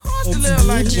to live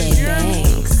like this, you hear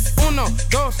me? Uno,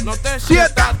 dos, no tres,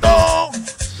 Sietato.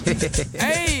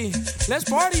 Hey, let's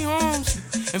party, homes.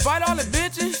 Invite all the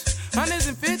bitches. 100s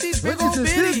and 50s, big old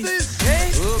bitties.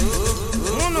 Hey,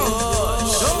 uno,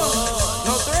 dos,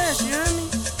 no tres, you hear me?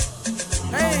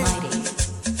 Hey.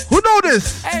 Who know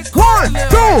this? Hey, 1, 2,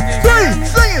 3,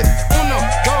 sing it. Uno,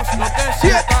 dos, no tres,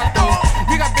 sietato.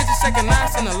 We got bitches second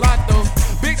nights in the lotto.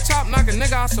 Big chop knock a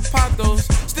nigga out zapatos.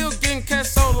 Still getting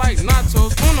queso like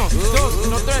nachos. Uno, dos,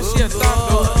 no tres,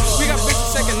 sietato. We got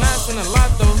bitches second nights in the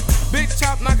lotto. Big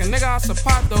chop knock a nigga out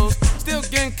zapatos. Still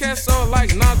getting queso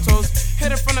like nachos.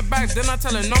 Hit her from the back, then I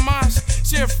tell her no mas.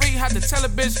 She a freak, had to tell a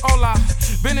bitch hola.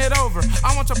 Bend it over,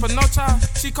 I want your panocha.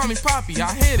 She call me Poppy,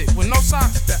 I hit it with no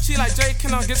socks. She like, Jay,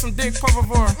 can I get some dick, por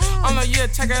favor? I'm like, yeah,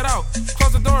 check it out.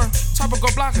 Close the door, chopper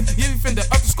go block her. Yeah, we finna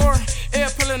up the score. Air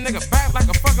pill a nigga back like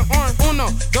a fucking orange. Uno,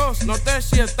 dos, no tres,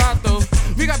 she a tato.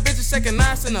 We got bitches shaking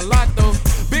ass in the lotto.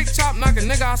 Big chop knock a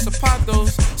nigga out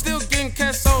zapatos. Still getting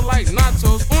queso like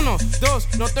nachos. Uno, dos,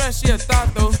 no tres, she a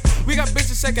tato. We got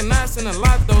bitches shaking ass in the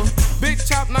lotto. Big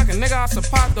chop knock a nigga out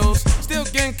zapatos. Still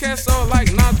getting queso like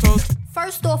nachos.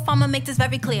 First off, I'ma make this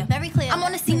very clear. Very clear. I'm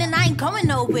on the scene and I ain't going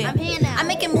nowhere. I'm here now. I'm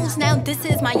making moves now, this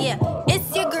is my year.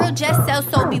 It's your girl Jessel,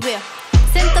 so beware.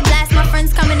 Sent the blast, my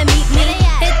friends coming to meet me.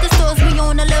 Hit the stores, we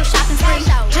on a little shopping spree.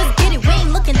 Just get it, we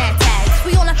ain't looking at tags.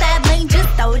 We on a fab lane, just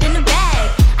throw it in the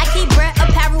bag. I keep bread,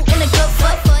 apparel in a good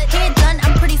foot. Hair done,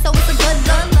 I'm pretty, so it's a good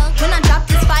look. When I drop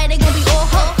this fire, they gon' be all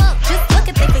hooked. Just look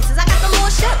at their faces, I got them all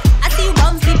shook. I see you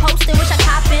bums be posting, wish I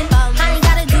coppin'. I ain't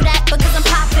gotta do that because I'm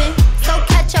poppin'. So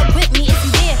catch up with me if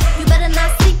you dare. You better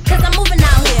not sleep, cause I'm moving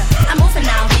out here. I'm moving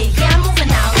out here, yeah, I'm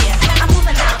moving out here. I'm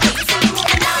moving out here, so I'm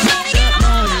moving out here.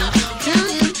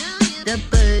 The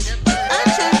bird,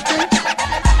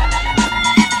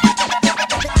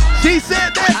 She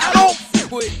said that I don't.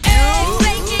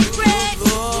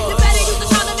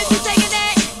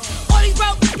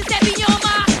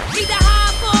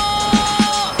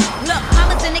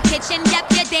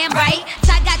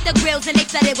 And they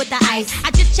flooded with the ice. I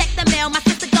just checked the mail, my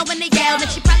sister going to yell. And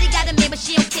she probably got a man, but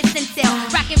she don't kiss and tell.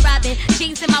 Rockin' Robin,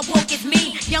 jeans in my walk is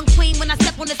me. Young queen, when I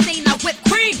step on the scene, I whip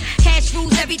cream. Cash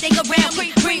rules everything around me.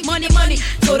 Cream, money, money.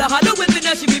 So the Honda whipping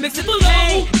now, she remixing below.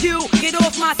 Hey, you, get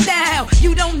off my style.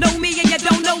 You don't know me and you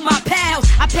don't know my pals.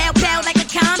 I pow like a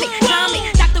comic. Tommy,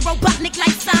 Dr. Robotnik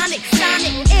like Sonic.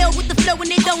 Sonic, ill with the flow and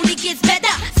it only gets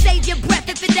better. Save your breath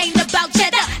if it ain't about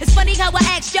cheddar. It's funny how I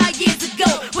asked y'all years ago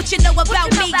what you know about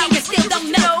me and you still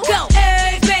don't know. Go.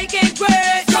 Hey, bacon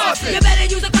bread. Saucy. You better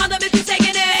use a condom if you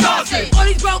taking it. Saucy. All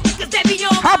these broke cause they be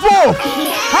on. Hop on.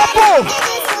 Hop on.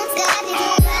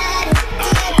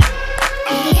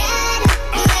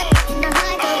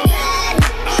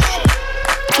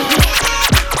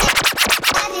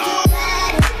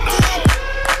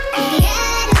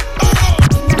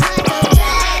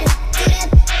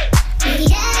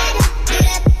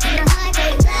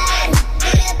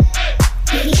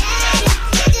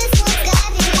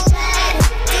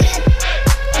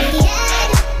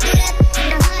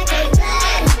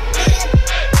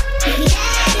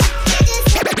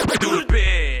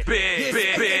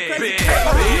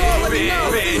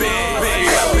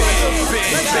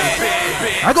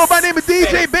 I go by the name of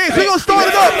DJ Banks. We gonna start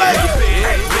it up, man.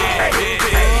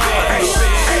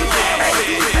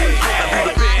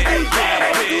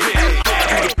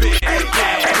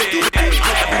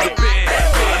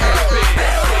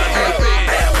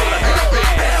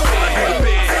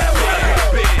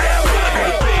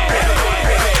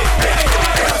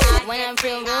 When I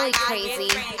feel really crazy,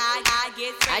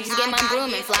 I just get my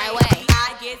broom and fly away.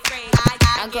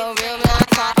 I go real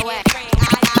far away.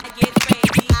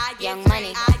 Young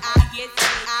money.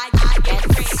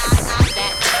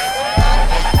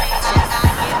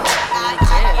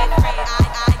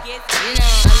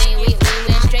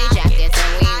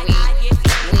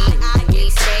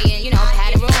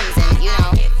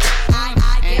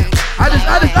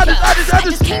 I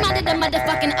just came out of the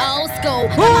motherfucking old school.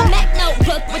 I'm a Mac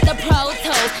notebook with the Pro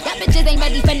Tools. Y'all bitches ain't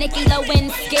ready for Nicki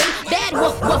Lewinsky. Bad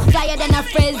woof woof, flyer than a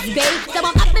frisbee. So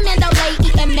I'm up in Mandalay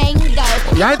eating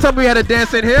mangoes. Y'all ain't tell me we had a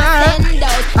dance in here.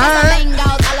 Mangoes,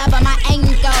 mangoes all over my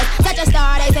ankles. Such a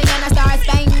star, they singing a star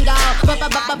spangled. I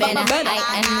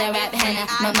am the rap henna.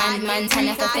 My man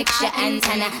Montana for fix your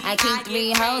antenna. I keep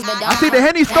 3 hoes, but don't. I see the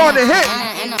Henny starting to hit.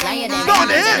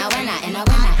 Starting to hit.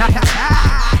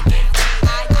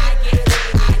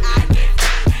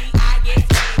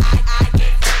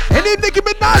 Any Nicki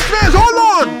Minaj fans,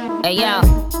 hold on! Hey yo,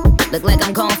 look like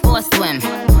I'm going for a swim.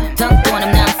 Dunked on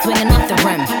him, now I'm swinging off the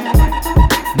rim.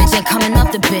 Bitch ain't coming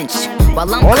off the bench.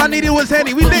 While I'm all I needed was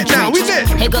Henny, we lit now, we lit.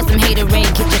 Here goes some hater rain,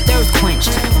 get your thirst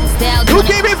quenched. You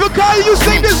came in for How you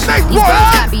sing this next These boy?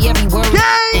 girls copy every word.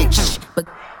 Gang.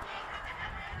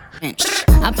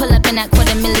 I pull up in that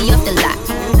 $250,000 off the lot.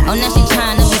 Oh, now she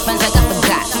tryna be friends like I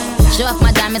forgot. Show off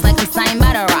my diamonds like I'm signed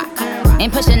by the Rock.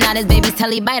 Ain't pushing out his baby's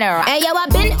telly by the Rock. Hey yo, I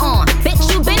been on, bitch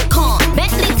you been con.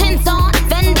 Bentley tints on,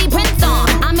 Fendi prints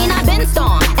on. I mean I been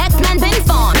storm, X-Men been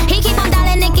fawn. He keep on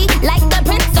dialing Nicki like the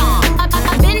Prince on. I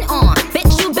been on,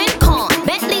 bitch you been con.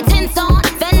 Bentley tints on,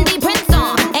 Fendi prints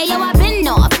on. Hey yo, I been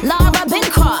off, Laura been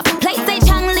Croft. Play say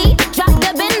Chang-Li, drop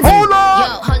the Benz. Hold on. Yo,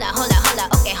 hold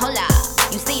up, okay, hold up.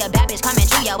 You see a bad bitch coming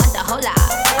through, yo, what's the hold up?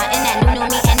 I'm in that new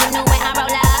me and new when I roll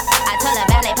up. I told her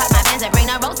ballet, pop my fans and bring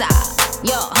the rosa.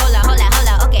 Yo, hold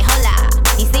up, okay, hold up.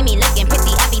 You see me looking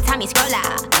pretty every time you scroll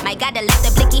up. My God, to let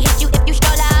the blicky hit you if you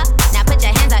stroll up. Now put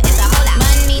your hands up, it's a hold up.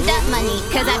 Money, that money,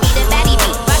 cause I be the baddie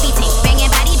beat. Barbie team,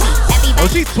 banging body beat. Everybody. Oh,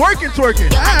 she twerking.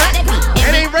 Yo, I gotta be.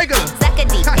 It ain't regular. Suck a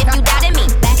D, if you doubted me.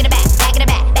 Back of the back, back of the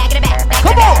back, back of the back, back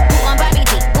Come of the on. back. Who on Barbie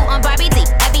D? Who on Barbie D?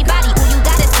 Everybody, who you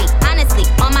gotta speak. Honestly,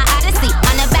 on my odyssey,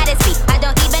 on the baddest beat. I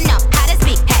don't even know how to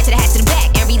speak. Hat to the back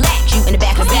and relax. You in the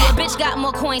back of the back. Bitch got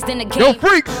more coins than the game. Yo,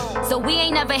 freaks. So we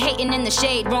ain't never hating in the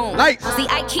shade room. Lights. See,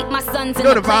 I keep my sons You in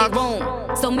know the the vibes.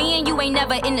 playroom. So me and you ain't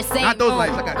never in the same Not those room.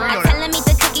 lights, I got you know I that. tell him eat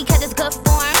the cookie cause it's good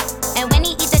form. And when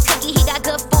he eat the cookie, he got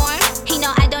good form. He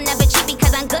know I don't never cheat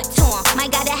because I'm good to him. My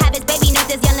gotta have his baby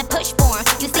nurses yelling push for him.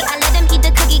 You see, I let him eat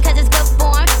the cookie cause it's good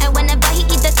form. And whenever he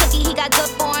eat the cookie, he got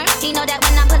good form. He know that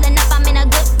when I'm pulling up, I'm in a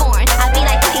good form. I be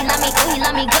like, ooh, he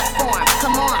love me good form.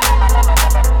 Come on.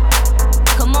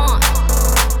 Come on.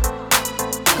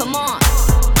 Come on.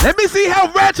 Let me see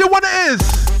how ratchet one is.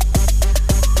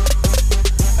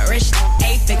 Rich,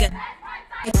 8-figure.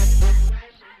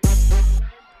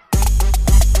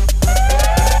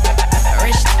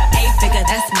 Rich, 8-figure,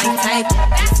 that's my type.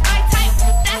 That's my type.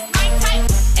 That's my type.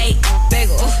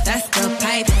 8-figure, that's the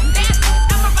pipe.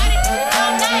 I'ma run it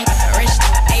all night. Rich,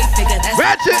 8-figure, that's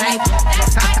Ratchet. my type.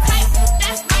 That's my type.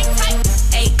 That's my type.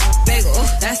 8-figure,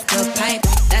 that's the pipe.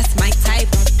 That's my type.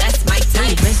 That's my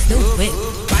type. Let's do it.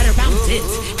 Right around this.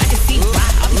 I can see why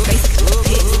all these faces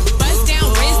pit. Bust down,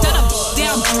 wrist, not a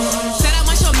down. Shout out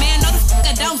my show, man. No, the fuck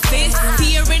I don't fit.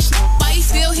 See a rich, but he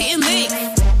still hitting licks.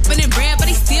 Spinning bread, but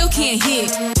he still can't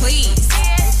hit. Please.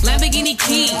 Lamborghini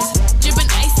keys. Dripping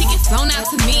ice, he get flown out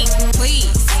to me.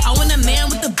 Please. I want a man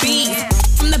with the bees.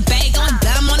 From the bag on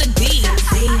dumb on the D.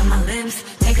 See on my lips.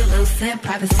 Take a little sip.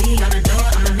 Privacy on the door.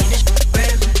 I'ma make this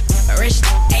rip. Rich,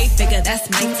 8-figure, that's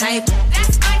my type.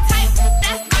 That's my type.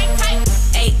 That's my type.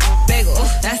 8-figure,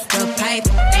 that's the pipe.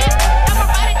 I'ma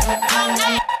run it all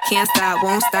night. Can't stop,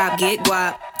 won't stop, get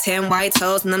guap. 10 white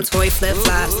toes and them toy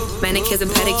flip-flops. Manicures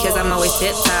and pedicures, I'm always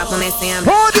tip-top. When they say I'm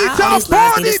Party hot, top, all these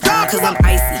lies need to party stop. top. Cause I'm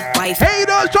icy, white.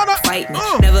 Haters tryna Fight me.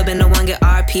 Never been the one get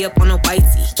RP up on a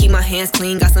whitey. Keep my hands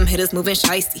clean, got some hitters moving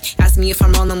shicey. Ask me if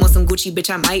I'm rolling with some Gucci, bitch,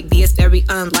 I might be. It's very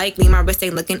unlikely, my wrist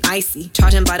ain't looking icy.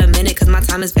 Charging by the minute, cause my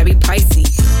time is very pricey.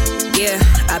 Yeah,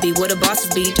 I be where the bosses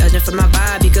be. Judging from my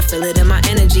vibe, you can feel it in my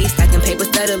energy. Stacking paper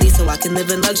steadily so I can live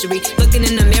in luxury. Looking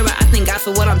in the mirror, I thank God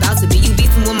for what I'm about to be. You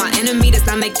beefing with my enemy, that's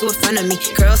not make you a friend of me.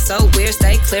 Girl, so weird,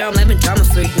 stay clear, I'm living drama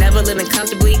free. Never living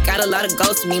comfortably, got a lot of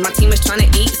goals to me. My team is trying to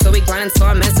eat, so we grinding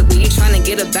so immensely. You trying to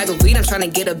get a bag of weed, I'm trying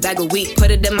to get a bag of wheat. Put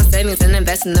it in my savings and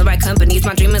invest in the right companies.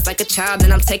 My dream is like a child,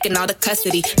 and I'm taking all the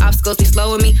custody. Obstacles be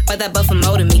slowing me, but that buffer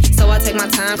molding me. So I take my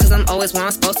time, cause I'm always where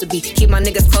I'm supposed to be. Keep my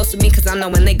niggas close to me, cause I know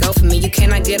when they go for me. You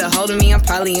cannot get a hold of me, I'm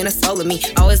probably in a soul of me.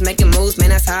 Always making moves, man,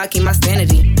 that's how I keep my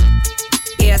sanity.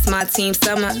 Yeah, it's my team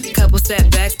summer. Couple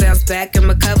setbacks, bounce back and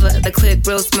recover. The clip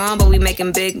real small, but we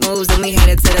making big moves. And we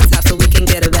headed to the top so we can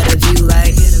get a better view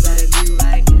like.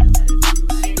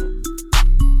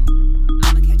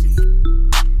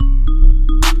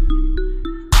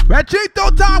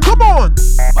 Ratchito time, come on.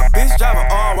 My bitch driving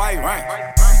all white rank.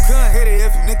 Couldn't hit it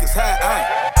if niggas had aim.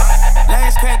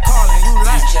 Lanes can't call and you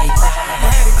lame.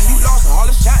 Had it, you lost all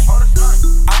the shine.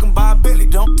 I can buy a Billy,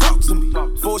 don't talk to me.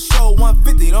 For a show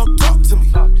 150, don't talk to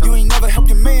me. You ain't never helped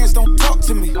your mans, don't talk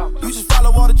to me. You just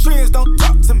follow all the trends, don't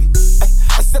talk to me.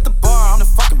 I set the bar, I'm the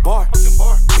fucking bar.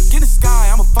 Look in the sky,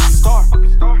 I'm a fucking star.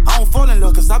 I don't fall in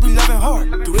love, cause I be loving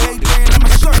hard. Do everything in my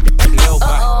shirt.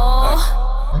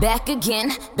 Back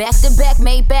again, back to back,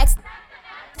 made backs.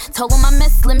 Told him I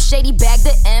miss Slim Shady, bag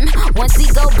the M. Once he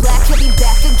go black, he'll be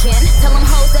back again. Tell him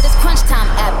hoes that it's crunch time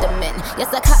abdomen.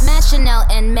 Yes, I caught Mad Chanel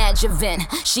and Mad Javin.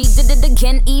 She did it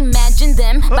again, imagine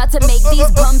them. About to make these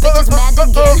bum bitches mad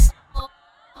again.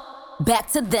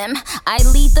 Back to them, I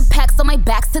lead the pack so my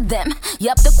back's to them.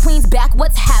 Yup, the queen's back,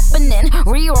 what's happening?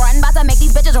 Rerun, about to make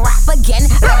these bitches rap again.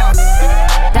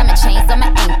 Diamond chains on my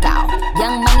ankle.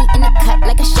 Young money in the cut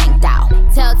like a shank doll.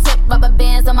 Tail tip rubber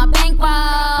bands on my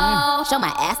bankroll. Show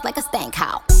my ass like a stank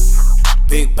cow.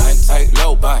 Big bank, take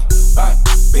low bank, bank.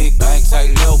 Big bank,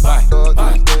 take low bank,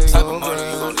 bank. Type of money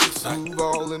you gon' need, son. Move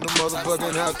all in the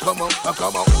motherfucking house. Come on,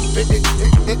 come on. Do it, baby, take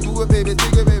it, baby.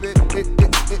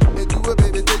 Do it,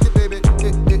 baby, take it, baby.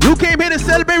 You came here to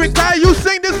celebrate with Kai. You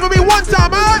sing this for me one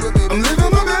time, alright? I'm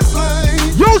living my best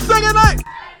life. You sing it like.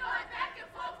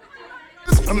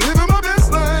 I'm living my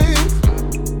best life.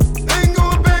 Ain't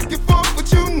going back and forth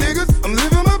with you niggas. I'm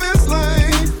living my best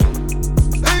life.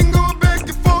 Ain't going back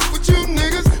and forth with you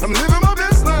niggas. I'm living my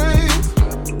best life.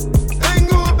 Ain't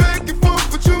going back and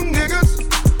forth with you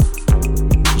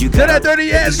niggas. You tell that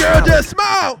dirty ass girl, just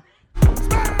smile.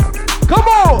 Come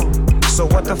on. So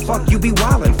what the fuck you be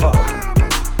wildin' for?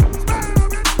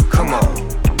 Come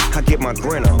on, I get my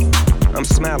grin on. I'm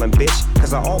smiling, bitch,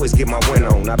 cause I always get my win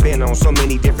on. I've been on so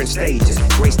many different stages,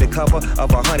 graced the cover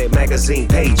of 100 magazine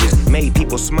pages, made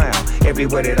people smile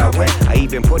everywhere that I went. I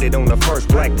even put it on the first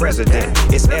black president.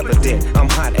 It's evident I'm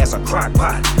hot as a crock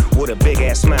pot, with a big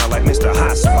ass smile like Mr.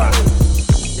 Hot Spot.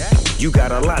 You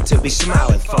got a lot to be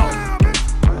smiling for.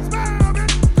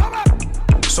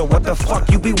 So what the fuck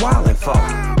you be wildin' for?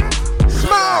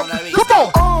 Smile, come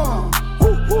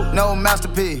on. No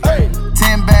masterpiece.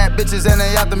 10 bad bitches and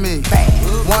they after me.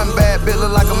 One bad bitch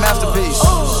look like a masterpiece.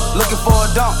 Looking for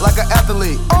a dunk like an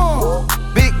athlete.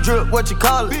 Big drip, what you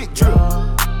call it? Big drip.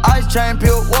 Ice chain,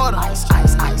 pure water.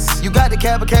 Ice. You got the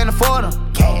cab, but can't afford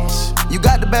them. Cash. You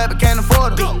got the bad, but can't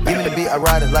afford them. Give me the beat, I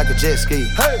ride it like a jet ski.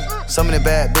 Some of the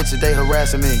bad bitches, they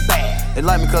harassing me. They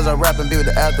like me cause I rap and be with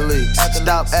the athletes.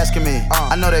 Stop asking me,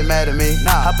 I know they mad at me.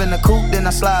 Hop in the coupe, then I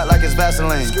slide like it's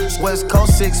Vaseline. West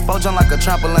Coast 6, jump like a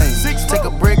trampoline. Take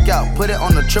a brick out, put it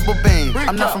on the triple beam.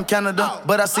 I'm not from Canada,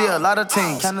 but I see a lot of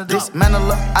teams. Dismantle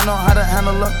her, I know how to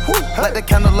handle her. Light the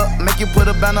candle up, make you put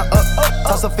a banner up.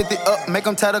 Toss a 50 up, make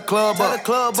them tie the club up.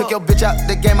 Took your bitch out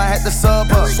the game, I had to sub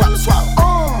her.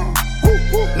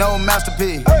 No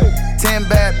masterpiece. 10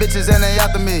 bad bitches and they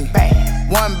after me.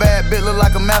 One bad bitch look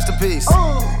like a masterpiece.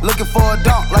 Looking for a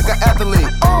dunk like an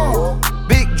athlete.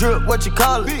 Big drip, what you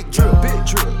call it? Big drip.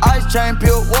 Ice chain,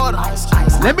 pure water.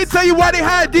 Let me tell you why they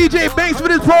hired DJ Banks for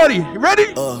this party. You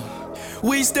ready?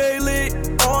 We stay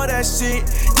lit, all that shit.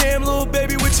 Damn, little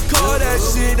baby, what you call that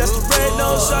shit? That's the red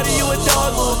nose, shawty, you a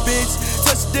dog, little bitch.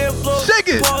 Touch the damn floor, shake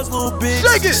it, balls, little bitch.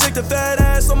 Shake it, shake the fat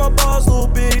ass on my balls, little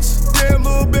bitch. Damn,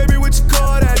 little baby, what you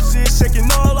call that shit? Shaking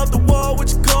all off the wall,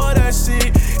 what you call that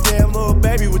shit? Damn, little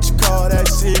baby, what you call that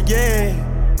shit? Yeah.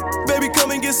 Baby,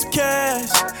 come and get some cash.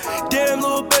 Damn,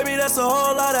 little baby, that's a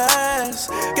whole lot of ass.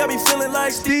 Got me feeling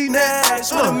like Steve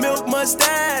Nash with a milk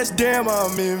mustache. Damn,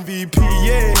 I'm MVP,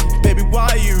 yeah. Baby,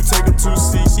 why you take up 2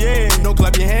 seats, yeah. Don't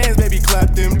clap your hands, baby,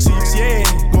 clap them cheeks, yeah.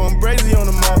 Going crazy on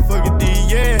the motherfucker D,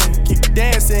 yeah. Keep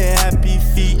dancing, happy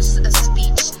feet. This is a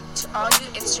speech to all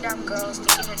you Instagram girls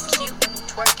thinking you're cute and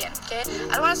twerking, okay?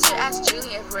 I don't want to see your ass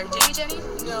Julie everywhere. Do you, Jenny?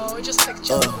 No, we just like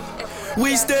Julie everywhere.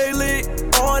 We stay lit,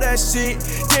 all that shit.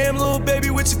 Damn, little baby,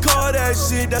 what you call that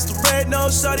shit? That's the red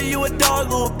nose, shawty, you a dog,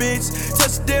 little bitch.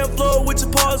 Touch the damn floor with your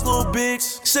paws, little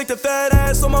bitch. Shake the fat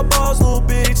ass on my balls, little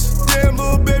bitch. Damn,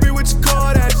 little baby, what you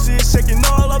call that shit? Shaking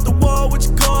all off the wall, what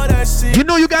you call that shit? You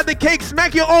know you got the cake,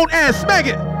 smack your own ass, smack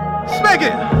it, smack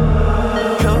it.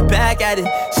 Come back at it.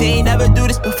 She ain't never do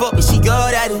this before, but she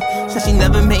good at it. Said she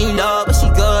never made love, but she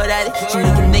good at it. She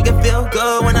make a nigga feel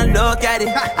good when I look at it.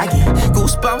 I get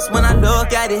goosebumps when I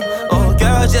look at it. Oh,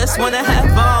 girl just wanna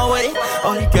have fun with it.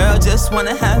 Oh, the girl just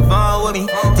wanna have fun with me.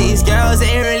 These girls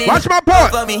ain't really watch my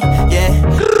part for me. Yeah.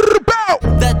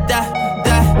 Da da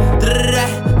da da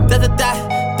da da da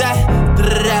da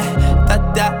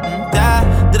da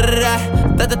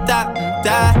da da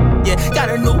da. Yeah, got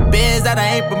a new biz that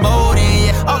I ain't promoting.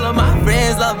 Yeah, all of my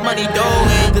friends love money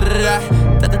doing.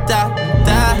 Da da da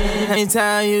da. Let me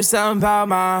tell you something about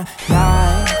my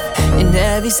life. In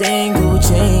every single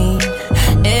chain,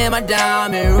 and my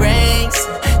diamond rings.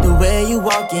 The way you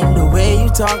walking, the way you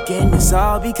talking, it's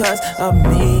all because of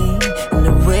me. And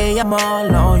the way I'm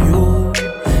all on you,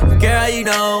 girl, you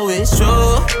know it's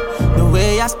true. The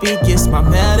way I speak, it's my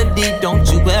melody. Don't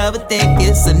you ever think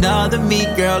it's another me,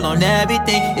 girl, on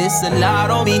everything. It's a lot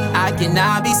on me, I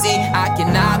cannot be seen, I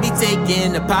cannot be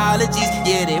taking apologies.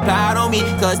 Yeah, they proud on me,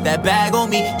 cause that bag on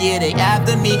me. Yeah, they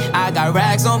after me, I got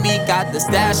racks on me. Got the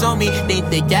stash on me, think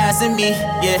they gassing me,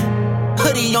 yeah.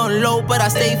 Hoodie on low, but I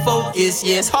stay focused,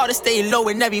 yeah. It's hard to stay low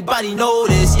and everybody know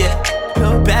this, yeah.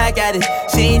 Look back at it,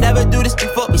 she ain't never do this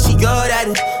before, but she good at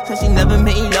it. So she never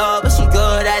made love, but she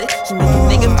good at it. She make a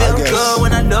nigga feel good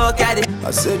when I look at it.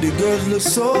 I said the girls look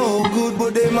so good,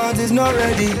 but their minds is not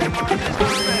ready.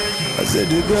 I said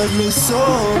the girls look so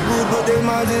good, but their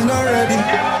minds is not ready.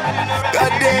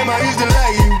 Goddamn, I used to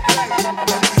like you.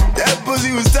 That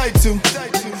pussy was tight too.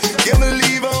 Can't believe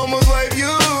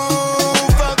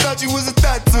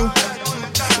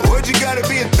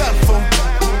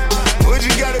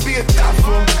a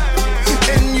tougher.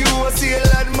 And you will see a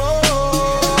lot more.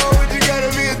 But you gotta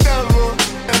be a tougher.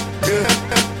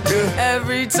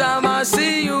 Every time I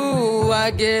see you,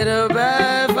 I get a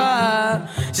bad vibe.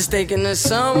 Just thinking of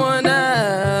someone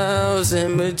else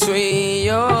in between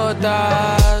your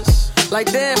thighs. Like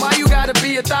damn, why you gotta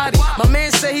be a thotty? My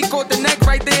man say he caught the neck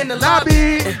right there in the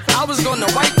lobby. I was gonna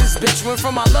wipe this bitch. Went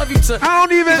from I love you to I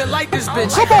don't even like this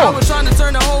bitch. Come on. I was trying to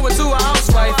turn the hoe into a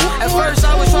housewife. At first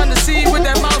I was trying to see what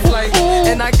that mouth like.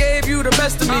 And I gave you the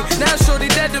best of me. Now shorty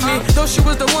dead to me. Though she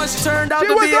was the one, she turned out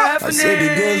to be a happening. I said the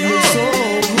girls look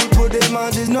so good, but their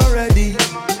mind is not ready.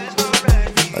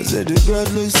 I said the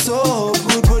girls look so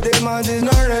good, but their mind is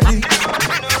not ready.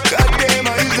 Goddamn,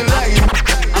 I used to like you.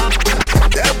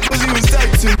 That pussy was tight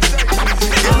too.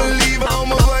 Can't believe how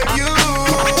much like you.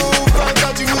 Found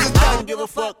out you was a type. I don't give a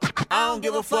fuck. I don't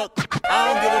give a fuck.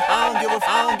 I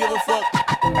don't give a fuck.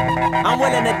 I'm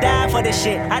willing to die for this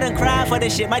shit. I done cried for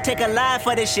this shit. Might take a life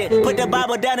for this shit. Put the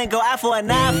Bible down and go out for a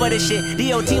knife for this shit.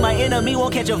 DOT, my enemy,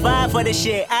 won't catch a vibe for this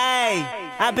shit. Ayy,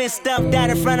 I been stumped out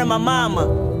in front of my mama.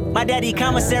 My daddy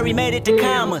commissary made it to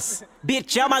commas.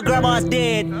 Bitch, all my grandma's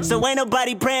dead, so ain't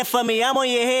nobody praying for me. I'm on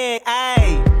your head.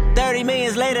 Ayy. 30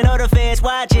 millions later, know the feds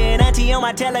watching. Auntie on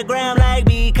my telegram, like,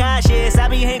 be cautious. I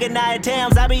be hanging out at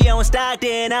Tams, I be on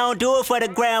Stockton. I don't do it for the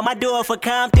gram, I do it for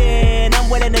Compton. I'm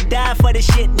willing to die for this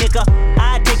shit, nigga.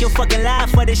 I take your fucking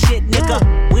life for this shit,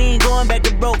 nigga. We ain't going back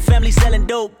to broke, family selling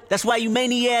dope. That's why you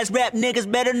many-ass rap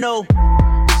niggas better know.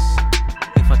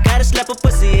 If I gotta slap a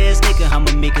pussy-ass nigga,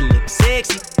 I'ma make it look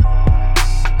sexy.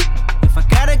 If I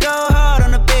gotta go hard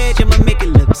on the bitch, I'ma make it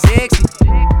look sexy.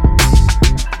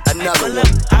 Another look,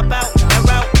 hop out, that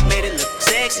route, made it look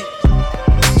sexy.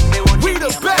 We the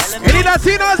best. Any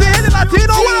Latinos in any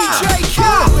Latino?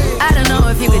 I don't know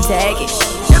if you could take it.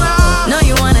 No,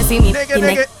 you wanna see me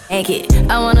naked.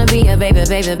 I wanna be a baby,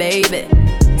 baby, baby.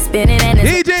 Spinning and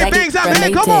it's DJ like Banks out here,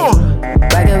 come on.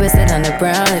 Rock it with it on the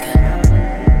brown.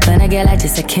 When I get like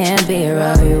this, I can't be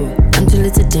around you. I'm too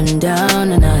little to dim down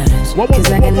the night. Cause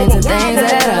I can into things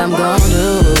that I'm gon'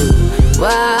 do.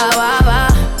 Wow, wow, wow.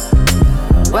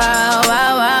 Wow,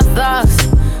 wow, wow, thoughts.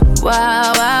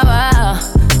 Wow, wow, wow.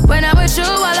 When I'm with you,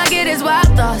 all I get is wild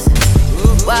thoughts.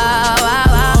 Wow, wow,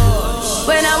 wow.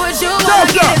 When I'm with you, all I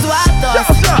get is wild thoughts.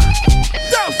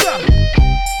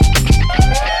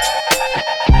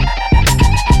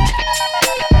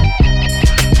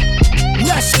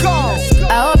 Let's go.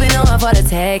 I hope you know I'm for the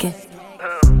taking.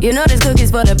 You know this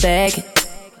cookie's for the baking.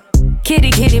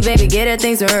 Kitty, kitty, baby, get her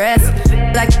things to rest.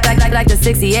 Like the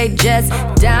 68 Jets.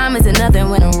 Diamonds are nothing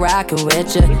when I'm rocking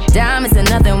with you. Diamonds are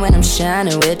nothing when I'm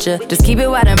shining with you. Just keep it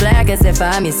white and black as if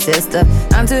I'm your sister.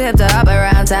 I'm too hip to hop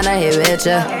around, time to hit with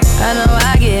you. I know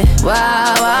I get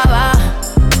wow, wow, wow.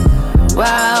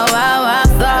 Wow, wow, wow,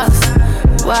 thoughts.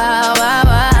 Wow, wow,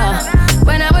 wow.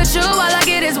 When I'm with you, all I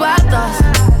get is wild thoughts.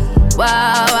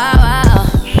 Wow, wow, wow.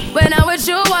 When I'm with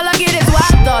you, all I get is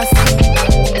wild thoughts.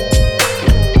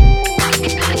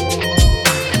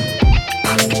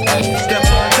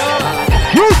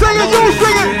 You sing it.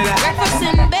 Breakfast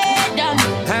in bed,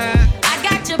 I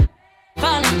got you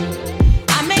fun.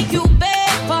 I make you bed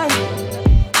fun.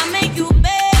 I make you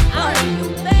bed fun.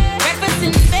 Breakfast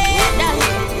in bed,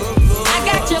 I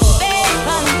got you bed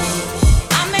fun.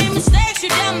 I made mistakes, you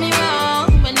done me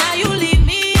wrong, but now you leave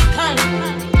me calling.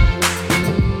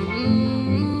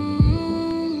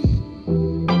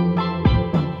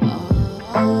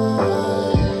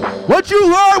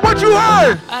 What you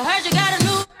heard? I heard you got a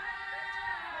new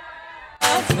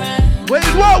Wait,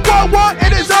 what?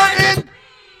 It is hurting.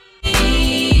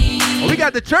 Oh, we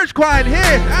got the church choir in here. I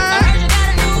heard you got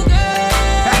a new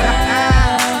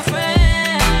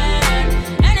girlfriend.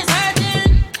 And it's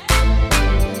hurting.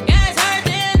 Yeah, it's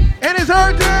hurting. And it's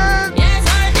hurting. Yeah, it's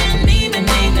hurting. Me.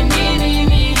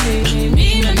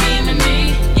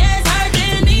 Yeah, it's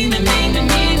hurting.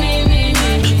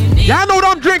 Me. Y'all know what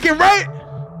I'm drinking, right?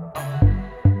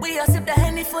 We all sip the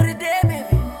Henny for the day,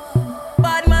 baby.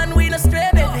 Bad man, we no stray,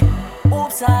 baby.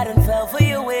 Oops, I done fell for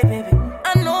your way, baby.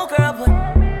 I know, girl, but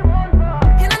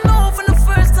and I know from the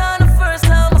first time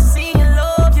I seen your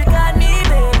love, you got me,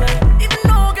 baby. Even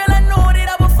though, girl, I know that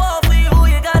I will fall for you,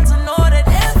 you got to know that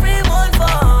everyone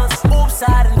falls. Oops,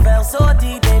 I done fell so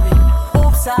deep, baby.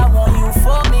 Oops, I want you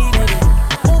for me, baby.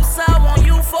 Oops, I want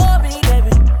you for me,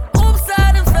 baby. Oops,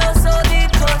 I done fell so deep,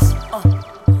 'cause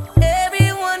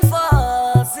everyone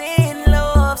falls in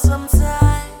love sometimes.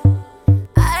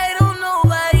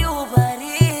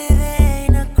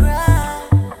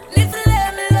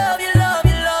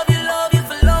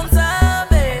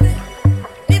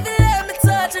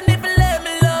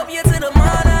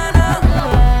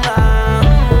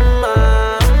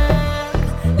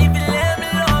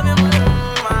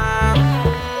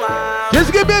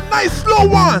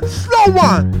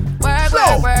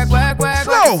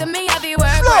 Slow. To me, I be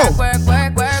work.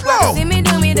 See me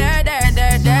do me dirt.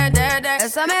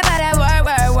 So me better work.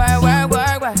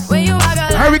 When you walk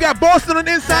along. Alright, we got Boston on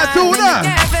the inside too, nah.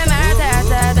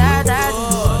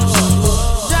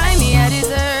 Drive me a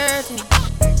dessert.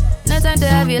 No time to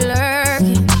have you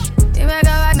lurking. You make a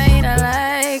walk, now you don't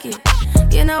like it.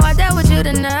 You know I dealt with you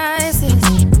the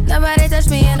nicest. Nobody touched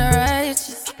me in a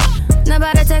righteous.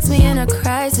 Nobody text me in a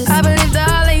crisis. I believe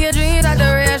all of your dreams are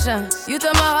duration. You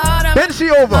took my heart, I'm Bend she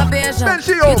over.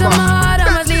 You took my heart, I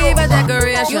must leave a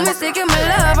decoration. You mistaken my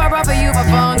love, I brought for you for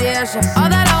foundation. All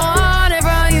that I wanted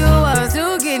from you was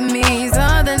to give me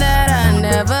something that I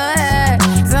never had,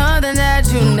 something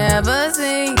that you never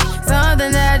seen,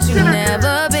 something that you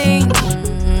never been.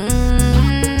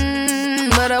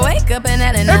 But I wake up and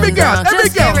that and I'm down.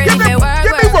 Just get ready for work.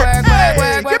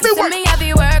 To me, I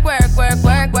be work.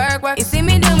 You see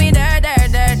me do me dirt.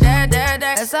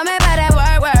 So me better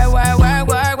work.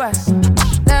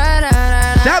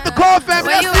 Shout the call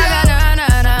family.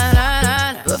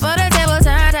 Before the table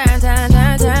turn.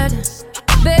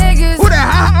 Who the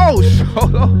hell? Oh,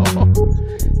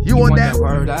 you want that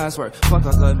word? That's work. Fuck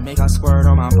a good, make her squirt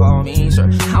on my balmy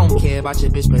shirt. I don't care about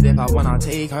your bitch, but if I wanna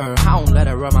take her, I don't let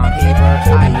her run my paper.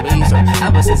 I erase her.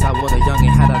 Ever since I was a youngin',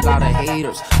 had a lot of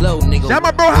haters. Little nigga. Shout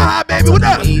my bro, hi, baby. What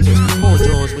up? 4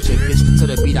 George with your bitch to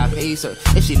the beat I pace her.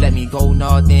 If she let me go,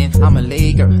 no, then I'm a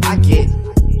Laker. I get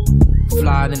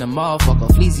fly in the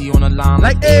motherfucker, fleazy on the line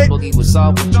like hey. Boogie, what's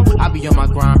up with you? I be on my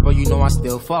grind, bro, you know I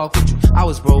still fuck with you. I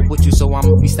was broke with you, so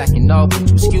I'ma be stacking up with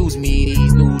you. Excuse me,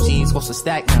 these new jeans cost a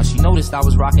stack now. She noticed I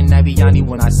was rocking Naviani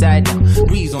when I sat down.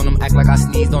 Breeze on them, act like I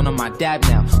sneezed on them, I dab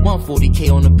now. 140K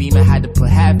on the beam, I had to put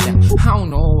half down. I don't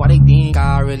know why they think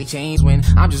I really changed when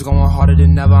I'm just going harder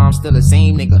than ever, I'm still the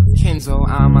same nigga. Kenzo,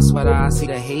 I'm a sweater, I see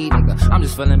the hate, nigga. I'm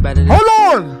just feeling better than hold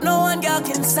on! No one girl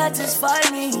can satisfy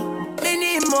me. Me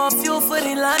need more fuel for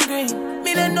the laundry.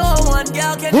 Me don't know one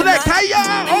girl can who that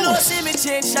Kaya? You know see me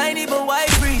change shiny but white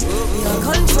free. Me a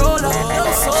controller, no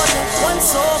soldier,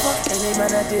 once over. Any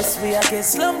man at this way I get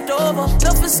slumped over.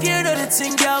 Don't be scared of the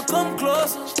thing, girl, come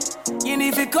closer. You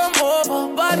need to come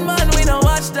over. Bad man, we don't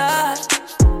watch that.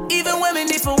 Even women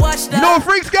need to watch that. You know what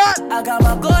Freaks got? I got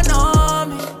my gun on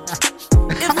me.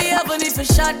 If me ever need to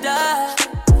shot that.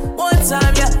 One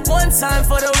time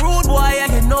for the rude boy,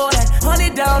 and you know that. Honey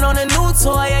down on a new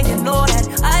toy, and you know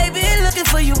that. I been looking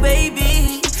for you,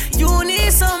 baby. You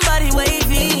need somebody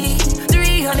wavy.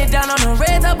 300 down on the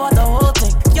red, I bought the whole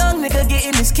thing. Young nigga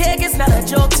getting this cake, it's not a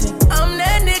joke thing. I'm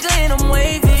that nigga and I'm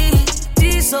wavy.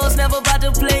 These souls never about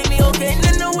to play me, okay?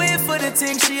 Then the way for the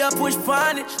thing, she a push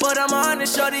pon it. But I'm on it,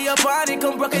 shorty up on it.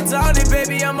 Come broke it down it,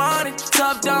 baby, I'm on it.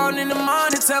 Top down in the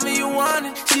morning, tell me you want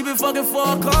it. She been fucking for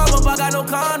a come up, I got no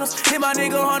condoms. Hit my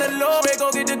nigga on the low, they go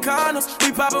get the condoms.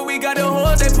 We poppin', we got the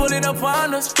hoes, they pullin' up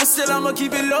on us. But still I'ma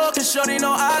keep it low, cause shorty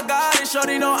know I got it.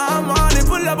 Shorty know I'm on it,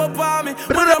 pull up upon me.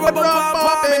 Pull up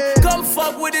upon me. Come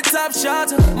fuck with the top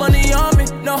shot, money on me.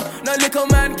 No little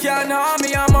man can't harm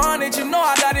me, I'm on it. You know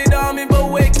I got it on me, but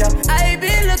wake up. I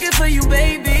been looking for you,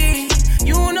 baby.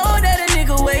 You know that a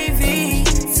nigga wavy.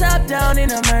 Top down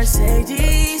in a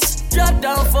Mercedes. Drop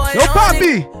down for yo,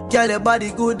 Poppy. Girl, your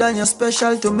body good and you're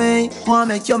special to me. Wanna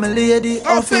make you my lady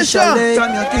officially.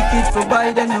 From your tickets for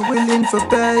buy, then you're willing for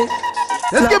pay.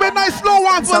 Let's give it a nice slow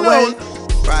one for those.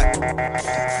 Right,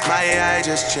 my AI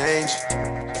just changed.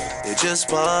 It just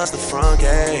buzzed the front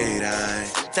gate. I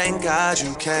thank God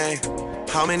you came.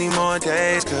 How many more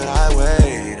days could I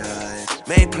wait? I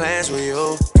made plans with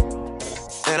you,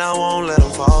 and I won't let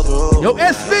them fall through. Yo,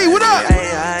 SV, what up?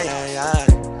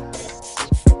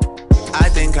 I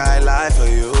think I lie for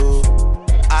you.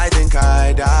 I think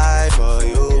I die for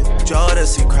you.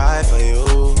 Jodeci cry for you.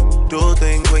 Do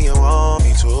things when you want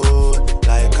me to.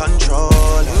 Like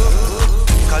controller.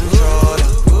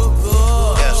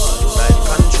 Yes, like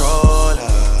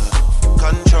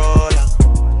controller.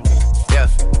 Yeah.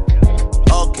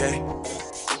 Okay.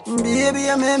 Baby,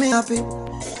 you make me happy.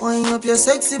 Wind up your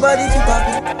sexy body to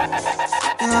poppy.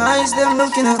 Your eyes them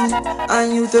looking at me,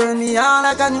 and you turn me on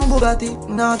like a new Bugatti.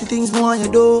 Naughty things more you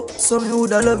do. Some you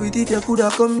woulda love it if you coulda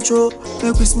come true.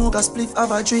 Make we smoke a spliff,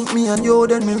 have a drink, me and you.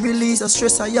 Then me release a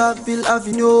stress I Yorkville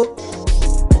Avenue.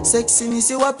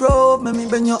 Sexiness you a probe, make me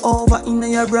bend you over in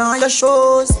your bra and your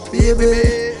shoes.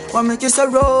 Baby, wanna make you so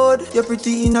road. You're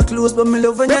pretty in a clothes, but me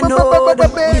love when you know.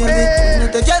 Baby, you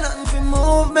take your nothing for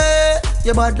move me.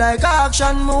 You bad like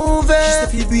action movie. She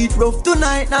said you beat rough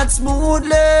tonight, not smoothly.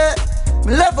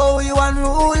 Me love how you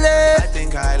unruly. I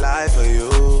think I lie for you,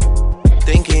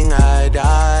 thinking I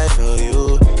die for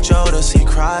you. Jodeci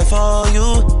cry for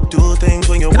you. Do things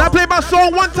when you Can I play my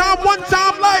song one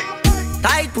time like?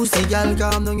 Tight pussy, girl,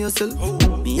 calm down yourself.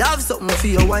 Me Me have something for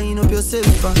you, wind up yourself.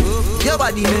 Your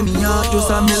body make me heart just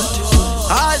a melt.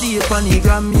 All the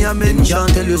panigram me a mention.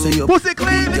 Tell you say your pussy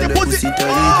clean, pussy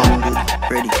tight and good.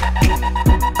 Ready.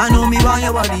 I know me want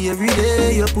your body every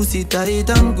day. Your pussy tight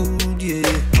and good, yeah.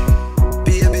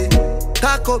 Baby,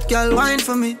 cock up, girl, wine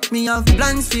for me. Me have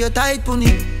plans for your tight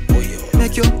pony.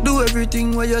 Make you do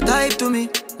everything while you type to me.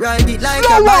 Ride it like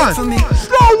a bike for me.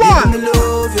 Slow one. Me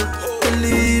love you,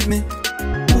 believe me.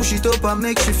 Push it up and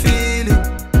make you feel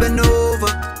it. Bend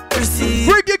over, receive.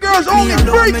 Freaky girls only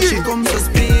freaky. Make she come so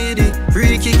speedy.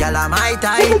 Freaky girl, I'm my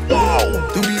type.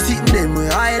 To be sitting them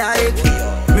where I like.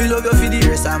 Me love you for the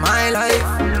rest of my life.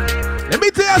 Let me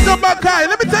tell you something about Kai.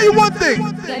 Let me tell you one thing.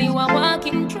 Girl, you a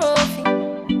walking trophy.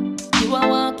 You a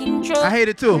walking trophy. I hate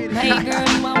it too. My girl,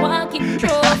 you a walking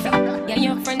trophy. Yeah,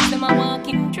 your friends them a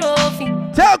walking trophy.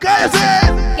 Tell Kai I said.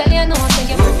 Girl, you know say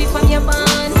you're pretty from your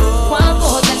band. Walk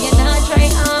out, girl, you not try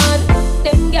hard.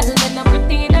 Them girls them not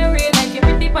pretty in a real life. You're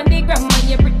pretty from the gram and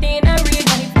you're pretty in a real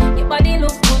life. Your body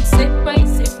look good, set by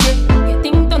set. You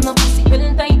think don't know pussy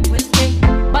well tight, well straight.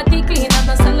 Body clean as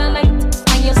a cellulite,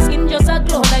 and your skin just a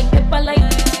glow like pepper light.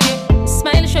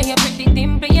 Smile show you pretty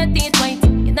dimple, your teeth white.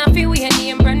 You not feel weird,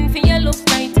 name brand for your look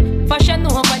right. Fashion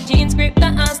over jeans, grip the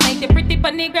ass like the pretty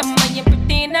bunny grandma. You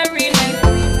pretty in a real life.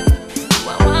 You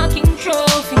a walking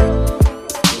trophy.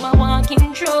 You a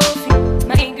walking trophy.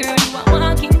 My girl, you a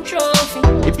walking trophy.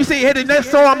 If you say you hit the next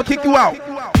song, I'ma kick you out.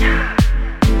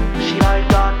 She like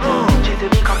that. She say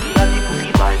me cocky and the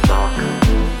pussy bite back.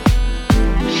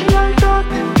 She like that.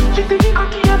 She say me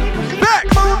cocky and the pussy bite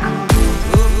back.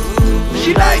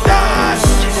 She like that.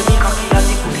 She say me cocky and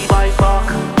the pussy bite back.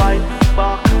 Bite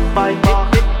back, bite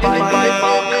back, bite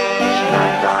back. She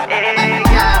like that.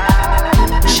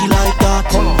 She like that.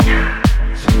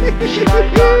 She like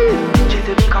that. She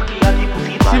say me cocky and the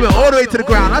pussy bite back. She went all the way to the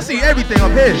ground. I see everything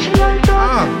up here. She like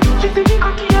that. She say me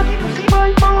cocky and the pussy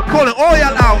bite back. I'm calling all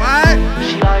y'all out, alright?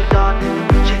 She like that.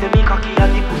 She say me cocky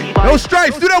and the pussy bite. No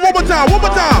stripes. Do that one more time. One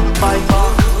more time.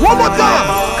 One more time.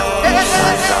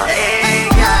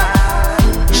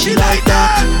 She like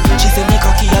that. She say me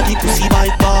cocky and the pussy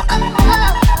bite back.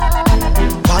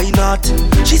 Why not?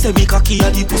 She say me cocky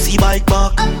and the pussy bite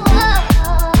back.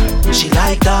 She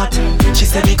like that. She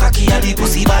say me cocky and the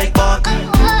pussy bite back.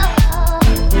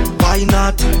 Why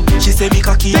not? She say me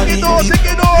cocky and the pussy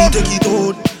bite back. Take it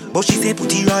on. But she say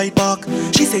put it right back.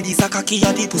 She say this a cocky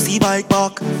and the pussy bite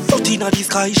back. Foot in the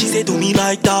sky, she say to me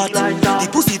like that. The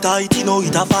pussy tight, you know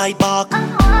it a fight back.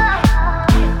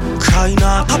 Cry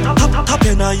not, tap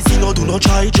your nice, you know do not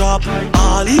try drop.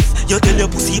 All if you tell your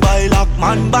pussy by lock.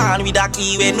 Man born with a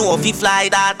key, we know if he fly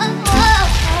that.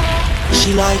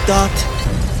 She like that.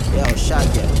 Yo, shot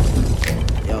ya.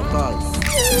 Yo, cuz.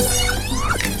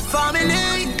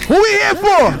 Family. Who we here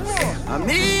for? I'm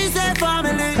easy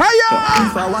family. Hiya!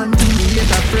 If I want to be a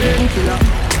friend killer,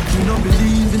 you don't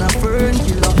believe in a friend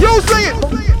killer. Yo, sing it.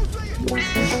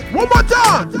 One more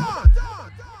time.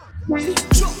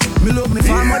 Me love me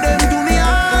farmer, them do me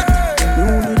hard. Me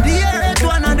the hate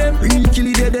one of them. Real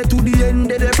killy dead to the end,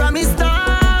 dead from me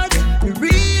start. Me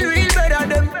real better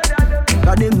them.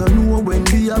 Cause them no know when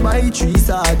we a buy 3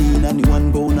 sardine and the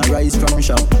 1 pound a rice from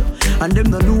shop. And them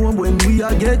no know when we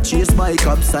a get chased by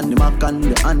cops and the mac and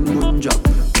the handgun job.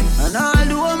 And all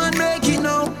the women make it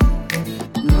now.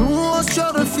 Me know how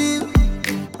struggle feel.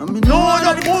 And me know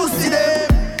the pussy them.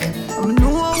 And me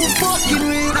know how fucking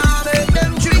real. I make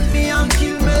them trick me and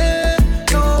kill me.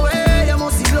 No way, you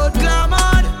must see blood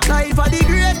glamour. Life are the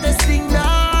greatest thing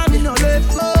that. Me no left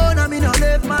phone and me no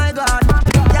left my God.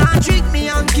 Can't trick me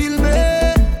and kill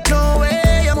me. No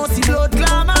way, you must see blood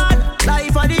glamour.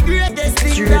 Life are the greatest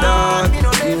thing that. Me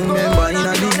no left phone and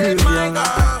me no left my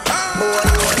God.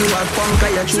 You a punk,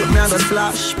 I shoot me and a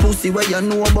flash. Pussy where you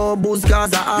know about booze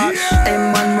cause I ash.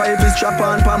 M1 rifle strap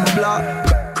on pa my block.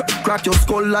 Crack your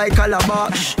skull like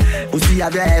calabash. Pussy,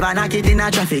 have you ever knocked it in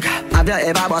a traffic? Have you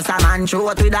ever bust a man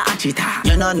throat with a hatcheta?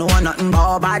 You don't know nothing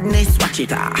about badness, watch it.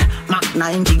 Mac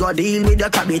 90 go deal with the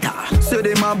cabita. Say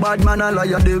them a bad man, I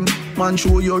liar them. Man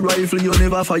show your rifle, you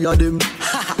never fire them.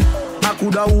 I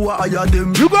coulda who hire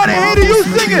them. You gotta hate it, you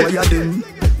sing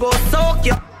it. Go soak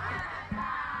you.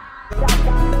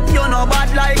 You know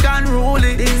bad like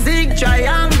unruly. The zig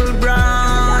triangle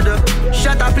brand.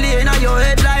 Shut a plane on your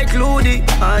head like Loody.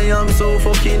 I am so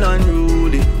fucking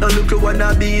unruly. Now look at what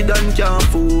I be done can't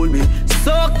fool me.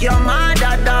 Suck your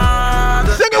mother dog.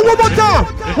 Sing it one more time.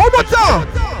 One more time.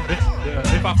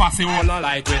 If I pass it all no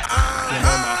like it, you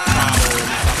know my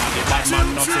bad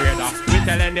man no afraid of. We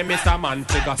telling the Mr. Man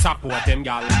figure support him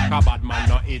gal. Cause bad man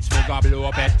no itch figure blow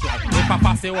up head truck. If I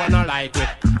pass it all no like it,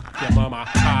 Your mama,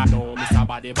 no, Mr.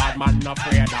 Body bad man no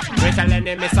afraid of. We telling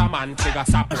him Mr. Man figure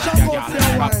stop like your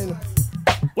girl.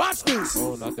 Watch this.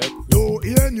 Oh, that's it. You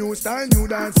hear new style, new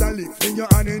dance and lick. Bring your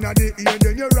hand in the ear,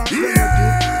 then you rock, then you kick.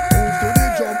 Move to the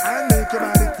drum and make your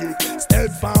body kick. Step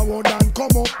forward and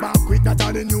come up back quick. That's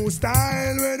the new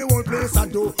style where the whole place I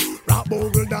do. Rap,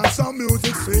 bogle, dance, some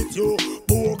music sweet you.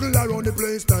 Bogle around the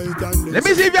place night and day. Let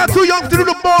me see if you're too young to do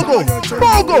the bogle.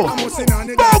 Bogle.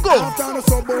 Bogle.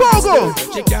 Bogle.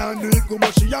 She can't do it,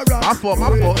 but she a rock. My fault.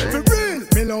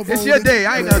 It's your day.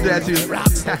 I ain't gonna do that to you.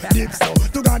 Deep so,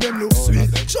 to God them look sweet.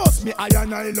 Trust me, I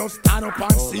love stand up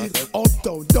and see.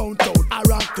 Uptown, downtown, I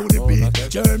rock to the beat.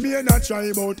 Jeremy and I try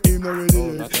about him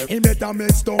already. He better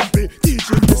make stumpy. Teach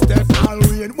him the step all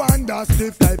way and one that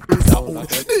stiff like pizza wood.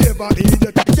 Never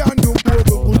idiot, can do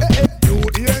bogle good. You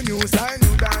hear new style,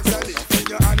 new dance and lick. When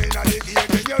your hand in the ear,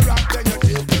 then you rock, then you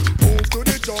kick. Move to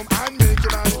the drum and make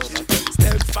your body kick.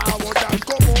 Step forward and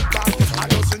come up back. I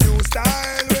just a new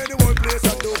style where the whole place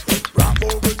I do. Rap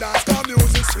bogle dance, come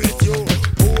music sweet you.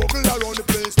 Bogle around the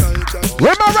place night and day.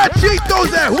 Where my red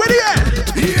Cheetos at? Where they at?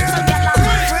 Some gyal a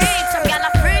freak, some gyal a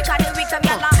freak, and the weak, some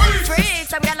gyal a freak,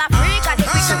 some gyal a freak, and the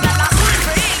weak, some gyal a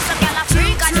freak, some gyal a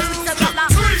freak, and the weak, some gyal a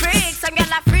freak, some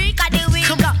gyal a freak, and the weak.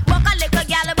 Walk a little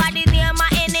gyal body near my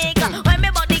nigga. When me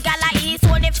body gyal a eat,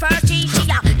 so the first she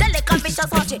a the little bitch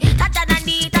just watch it. Tata na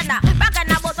di tana, back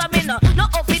and about a me no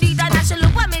off it and she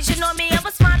look at me, she know me have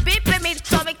a smart people me,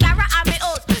 so me carry on me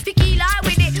out, tequila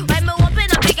with it. When me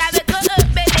open up the guy, me turn up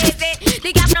me lazy.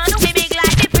 The gap no me big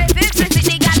like the president.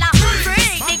 The gyal a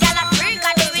freak, the gyal a freak,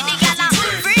 and the with the gyal a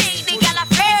freak, the gyal a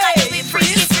freak, and the with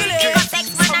freaky freak. Give a sex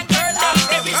man and get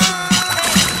baby.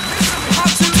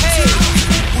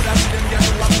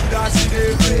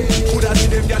 Coulda see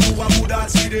them gyal who a coulda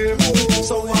see them.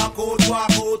 So walk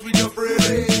out with your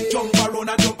friend. Jump around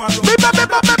and jump around.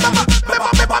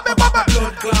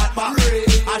 Blood clot back.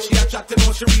 And she a chat to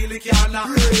know she really can't.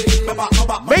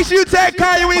 Make sure you tag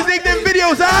Kanye when he's making them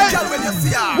videos, alright?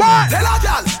 What? Tell her,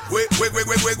 gyal. Wait.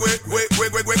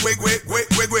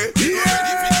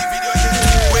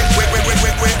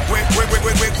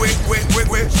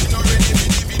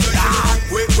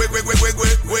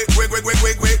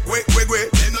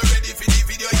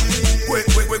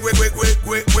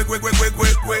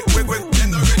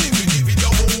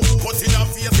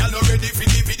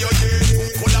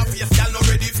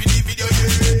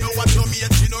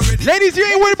 Ladies, you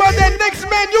ain't worried about that next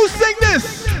man. You sing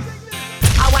this.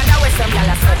 I wonder where some gyal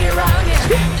a study round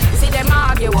here. See them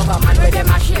argue over man where them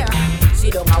a share. See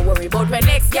don't a worry about when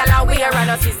next gyal a wear and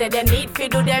us say them need fi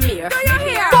do them here. Do you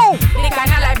hear? The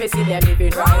kind of life you see them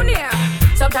living round here.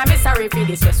 Sometimes it's sorry for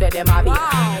the stress where them a be.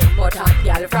 But hot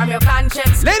gyal from your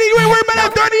conscience. Ladies, you ain't worried about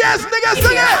that dirty ass nigga.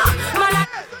 Sing it.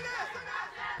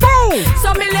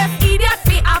 So me left idiot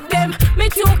fi have them. Me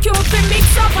too cute fi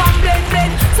mix up and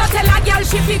blend. So tell a girl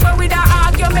she fi go with her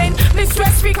argument. Me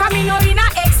stress free cause me know in a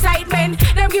excitement.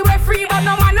 Them give away free but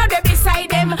no man no dey beside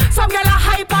them. Some girl a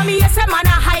hype on me, yes a man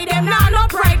a hide them. Nah no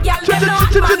pride girl, them no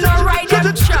hot man no ride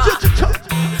them.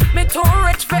 Me too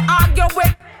rich fi argue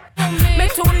with. Me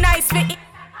too nice fi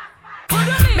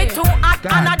me too hot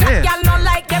and a that girl no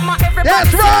like them.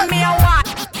 Everybody tell me a what.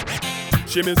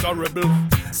 She miserable,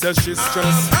 says she's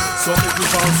stressed. So if you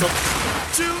found some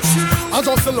I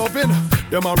just loving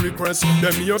them a request.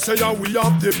 Them here say we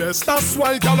have the best. That's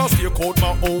why y'all stay out my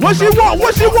own. What she want?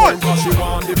 What she want? Cause she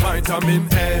want the vitamin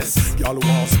S. Y'all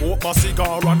want smoke my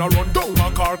cigar and a run down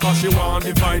my car. Cause she want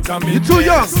the vitamin S. You too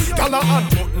young. Y'all a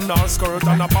unbutton her skirt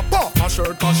and a pop off my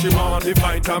shirt. Cause she want the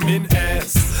vitamin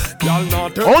S. Y'all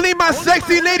not only my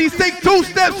sexy ladies take 2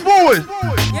 steps forward.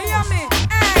 Yeah, me.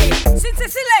 Hey, since the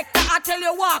selector, I tell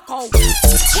you walk out.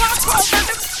 Walk out,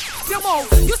 baby. You move.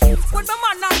 You when the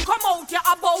man now come out, you're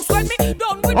a boss. When me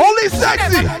done with only you,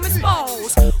 sexy. Never know me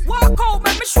spouse. Walk out,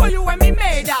 let me show you when me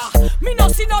made her. Me no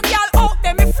see no girl out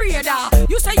there, me afraid her.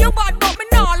 You say you bad, but me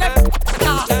nah let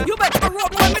her. You better run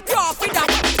when me draw for that.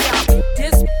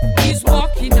 This is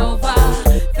walking over,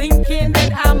 thinking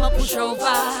that I'm a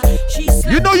pushover. She's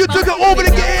you know you took it over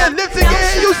to get in, lift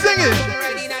again, you singing.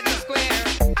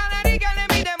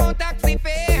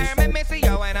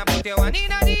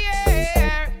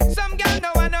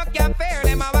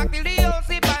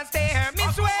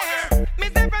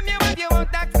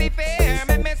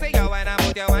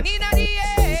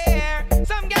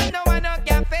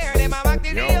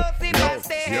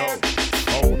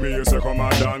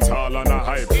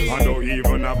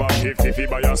 If you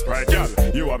buy a Sprite, girl,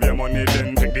 you have your money,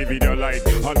 then take the video light.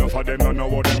 Enough of them don't know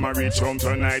what them a reach home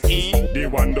tonight. The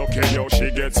one don't care how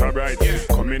she gets so bright.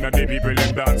 Come in at the people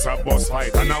and dance a boss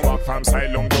fight. And I walk from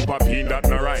silent to Papi, that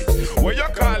no right. What you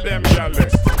call them, girl? Girl,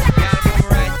 come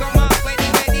right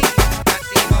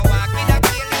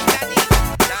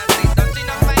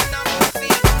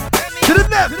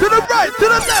the right, to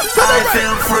the left, to the right. I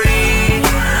feel free.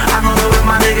 I'm over with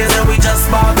my niggas and we just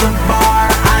bought the bar.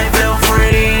 I feel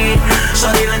free.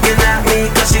 Shorty looking at me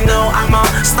cause she know I'm a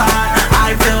star.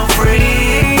 I feel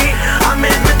free. I'm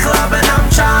in the club and I'm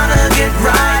trying to get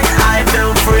right. I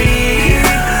feel free.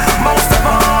 Most of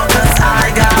all cause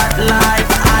I got life.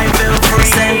 I feel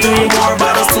free. Send 3 more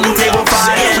bottles to the table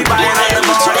 5. Everybody at the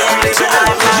bar and live your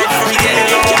life.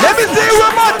 Let me see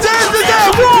where my dance is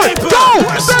at. 1, 2,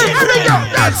 3, here we go.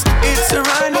 It's a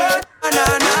run,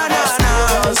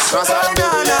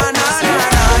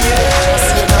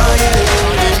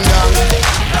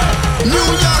 New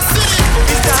York City.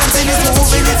 It's dancing, it's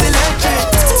moving, it's electric.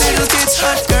 Little kids,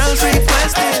 hot girls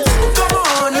request it. Come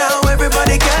on now,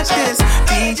 everybody catch this.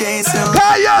 DJ Silk.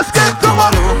 Kaya, skip to my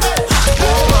room.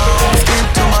 Skip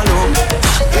to my room.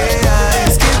 Yeah,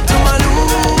 skip to my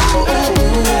room.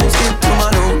 Skip to my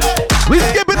room. We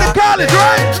skipping the college,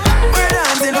 right? We're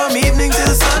dancing from evening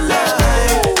till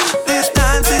sunlight. This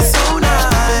dance is so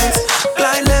nice.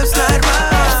 Slide left, slide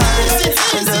right.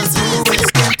 And just do it.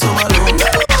 Skip to my room.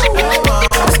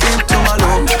 Skip to my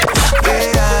room.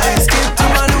 Yeah, skip to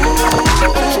my room.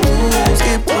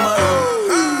 Skip to my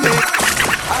room.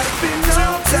 I've been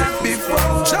out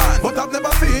before, but I've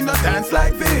never seen a dance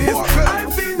like this.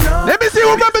 I've been out. Let me see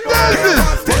who remember dances.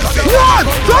 1,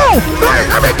 2, 3,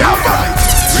 here we go.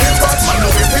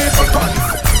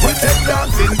 We take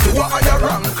dancing to a higher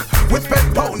rank. With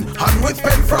pen pound and with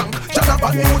pen franc.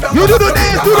 You do the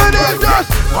dance,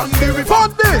 just on the river,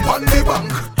 on the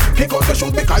bank. He got to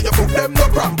shoot because you put them no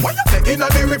cramp. What you say in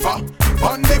the river,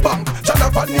 on the bank.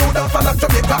 Jonathan New Dance and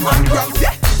Jamaica and Grant.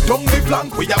 Yeah, down the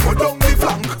flank, we a go down the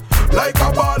flank. Like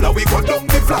a baller, we go down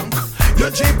the flank.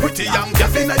 Your Jeep pretty young,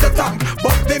 gas in your tank.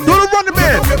 But them do the running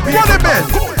man, running man.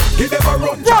 Give them a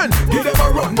run, give them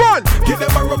a run, give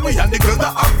them a run. We and the girls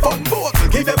that have fun. Both,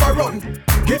 give them a run,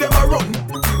 give them a run,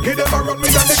 give them a run.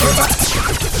 We and the girls that.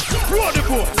 Roll the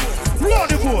boat, roll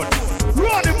the boat,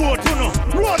 roll the boat, you know,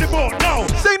 roll the boat now.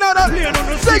 Signal that plane on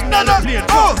the signal that plane.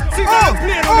 Signal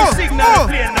plane on the signal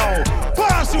plane now.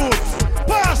 Pass out,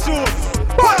 pass out,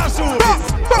 pass out,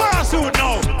 pass out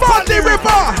now. Pon the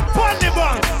river, pon the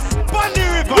bank, pon the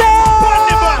river, pon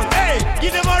the bank. Hey,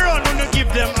 give them a run, wanna give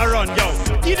them a run, yo.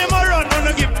 Give them a run,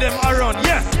 wanna give them a run,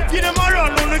 yeah. Give them a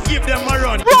run, wanna give them a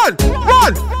run. Run,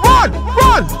 run, run,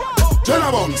 run.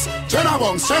 Jenna Bunks, Jenna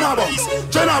Bunks, Jenna Bunks,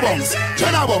 Jenna Bunks,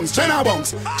 Jenna Bunks, Jenna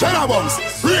Bunks, Jenna Bunks,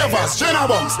 Ravers, Jenna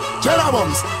Bunks, Jenna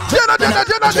Bunks, Jenna Bunks,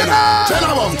 Jenna Bunks,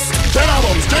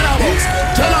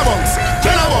 Jenna Bunks,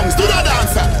 Jenna Bunks, do the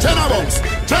dancer, Jenna Bunks,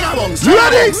 Jenna Bunks.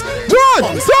 Ready?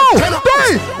 1, 2,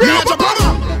 3.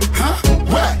 Huh?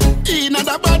 Where? In a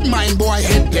bad mind boy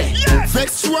head there.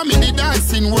 Vex show me the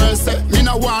dancing world say me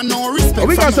no want no respect.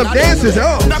 We got some dances,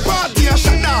 oh. The party a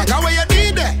shut down, how you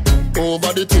did there?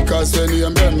 Over the tickers when you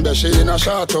bend she in a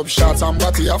shot up shots and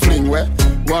body a fling where.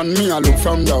 One me a look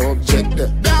from the object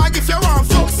there. Dog if you want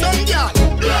fuck some girl,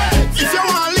 if you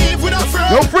want live with a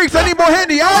friend. No freaks, I need more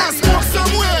Henny, huh? Smoke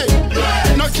some way.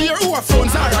 No care who a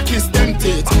phones are a kiss them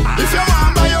teeth. If you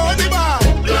want buy your the bar,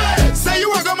 say you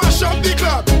want go mash up the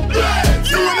club.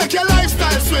 You want make your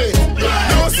lifestyle sweet.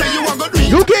 No say you want go drink.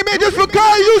 You came in just for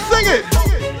Kyle, you sing it.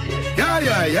 Yeah,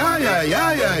 yeah, yeah, yeah,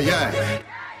 yeah, yeah, yeah.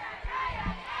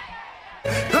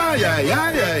 Yeah, yeah,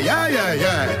 yeah, yeah, yeah, yeah,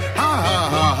 yeah. Ha, ha,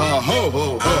 ha, ha, ho,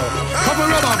 ho, ho. Couple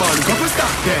rubber band, couple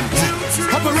stack then.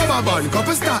 Couple rubber band,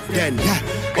 couple stack then. Yeah.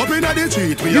 Up in the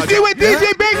street, we you see what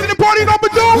DJ Banks in the party number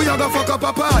 2? We are gonna fuck up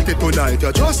a party tonight,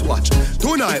 you just watch.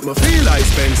 Tonight, me feel like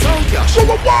spend some cash. Whoa,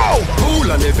 whoa, whoa.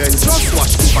 Cool and event, just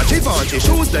watch. Givenchy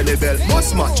shoes, then the belt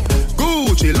must match.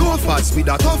 Gucci loafers with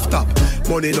a tough top.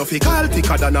 Money no fickle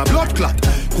thicker than a blood clot.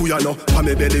 Who you know, pa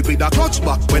me belly with a clutch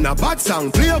back. When a bad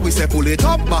sound clear, we say pull it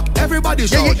up back. Everybody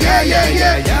shout, yeah, yeah,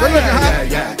 yeah, yeah, yeah,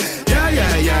 yeah,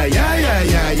 yeah, yeah, yeah, yeah,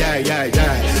 yeah, yeah, yeah,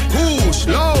 yeah. Push,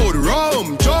 load,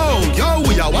 rum, jump, yo,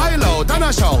 we a wild out and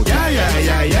a shout. Yeah, yeah,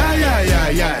 yeah, yeah, yeah, yeah,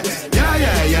 yeah,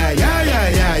 yeah, yeah, yeah, yeah,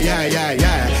 yeah, yeah, yeah,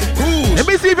 yeah. Push. Let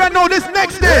me see if I know this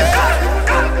next day.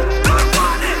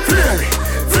 Fear it,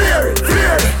 fear it,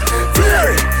 fear it, fear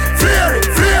it, fear it,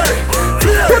 fear it.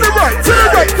 To the right, to the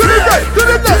right, to the right, to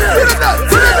the left, to the left,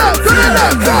 to the left, to the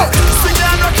left, go. Sing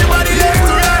down, rock your body left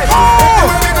to right. Oh,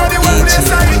 we go the one place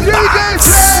side. DJ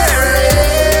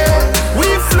we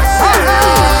fly.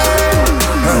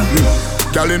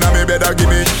 Girl inna me bed a give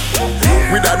me.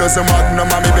 With a dozen magnum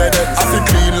on me bed. I feel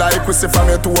clean like pussy from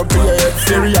your toe up to your head.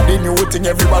 Theory of the new thing,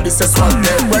 everybody says one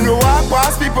day. When we walk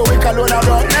past people, we call on a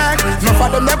rock neck. No for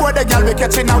them, they boy the girl we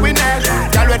catching a we neck.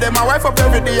 Girl with them a wife up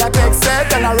every day, I take set.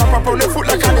 And I wrap up on the foot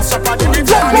like a strap on the big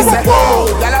fan. He say,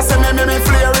 whoa, y'all say me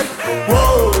flare it.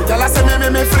 Whoa, y'all say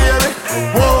me flare it.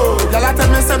 Whoa, y'all Gyal tell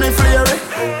me say me flare it.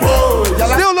 Whoa,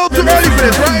 gyal. Still a little too early for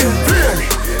this, right?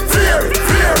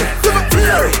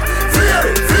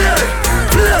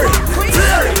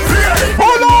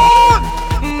 Hold on!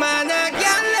 Man, I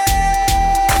can't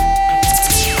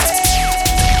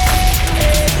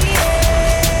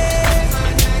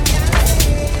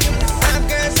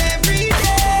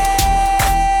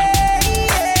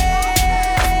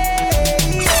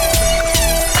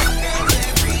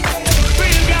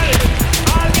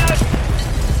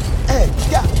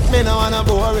me no want a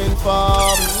boring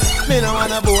farm. Me no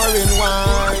want a boring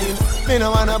wine. Me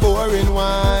no want a boring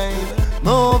wine.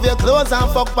 Move your clothes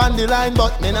and fuck on the line,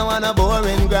 but me no want a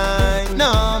boring grind.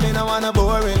 No, me no want a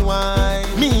boring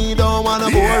wine. Me don't want a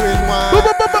boring wine.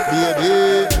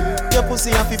 Baby, your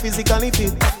pussy have to physically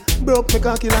fit. Broke me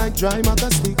cocky like dry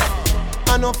maca stick.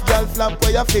 Enough girl flap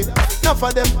where you fit. Enough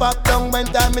of them pop down when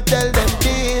time me tell them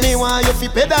this. Me want you fi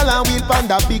pedal and wheel pan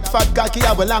that big fat cocky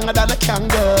a well longer than a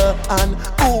kangaroo. And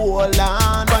hold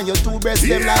on when your two breasts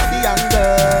them like the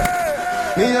anger.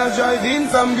 Me a drive in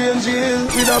from Green Jail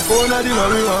with a phone of the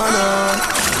marijuana.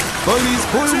 Police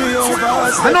pull me over.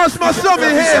 I know it's myself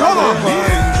in here, hold on.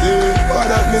 What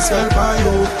that miss help I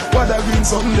you? What that green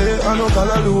someday I no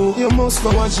color do. You must go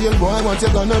and jail boy, what you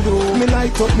gonna do? Me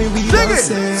light up me weed and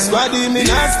say Squaddy me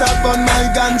not stop on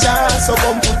my ganja. So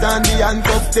come put on the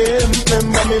handcuff them.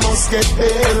 Remember me must get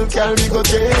bail. Carry go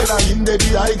tail and in the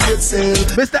I get sale.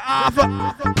 Mr. Arthur,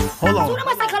 hold on.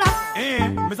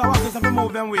 Mr. Watkins have to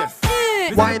move them ways.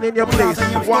 Wine in your place,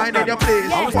 wine in your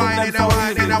place, wine in your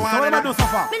wine in your wine.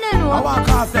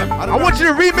 I want you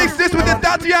to remix this with the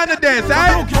Tatiana dance,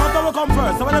 eh?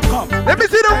 Let me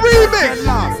see the remix.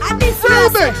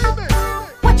 Remix.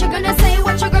 What you gonna say?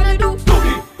 What you gonna do?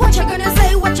 What you gonna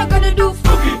say? What you gonna do?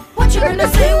 What you gonna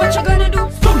say? What you gonna do?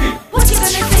 What you gonna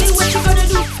say? What you gonna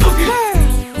do?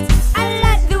 I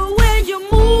like the way you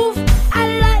move. I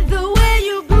like the way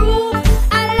you groove.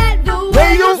 I like the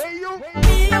way you.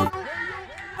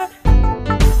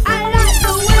 I like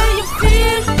the way you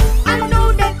feel. I know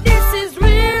that this is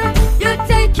real. You're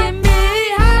taking me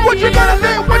high. What you gonna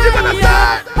say? What you gonna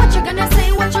say? What you gonna say?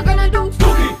 What you gonna do?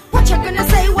 What you gonna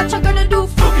say? What you gonna do?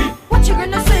 What you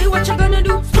gonna say? What you gonna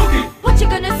do? What you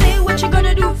gonna say? What you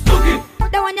gonna do?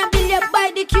 That one you build up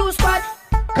by the Q squad.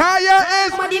 Kaya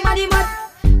is muddy mud.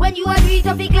 When you agree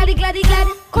to be glad.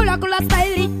 Cola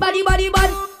style it, body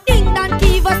bad. Ding dan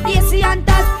Kiva, Stacy and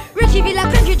Taz. Richie Villa,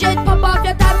 Country Jet, pop off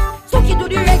your tab. Suki to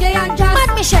the reggae and jazz.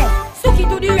 Mad Michelle. Suki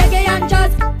to the reggae and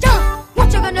jazz. Jump.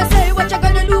 What you gonna say? What you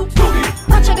gonna do?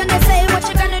 What you gonna say? What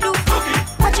you gonna do?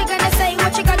 What you gonna say?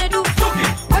 What you gonna do?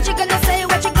 What you gonna say?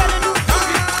 What you gonna do?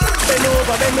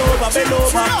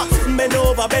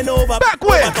 Bend over.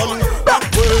 backward.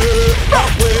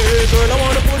 Girl, I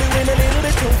wanna pull you in a little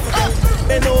bit too.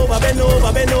 Bend over,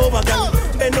 girl.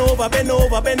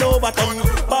 Bend over,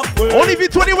 backward. Only if you're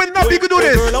 21 and up, you can do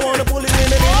this. Girl, I wanna pull you in a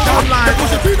little bit. I'm lying.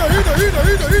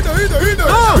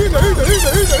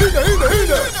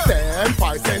 10,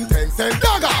 5 cent, 10 cent,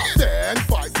 dagger. 10,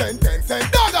 5 cent, 10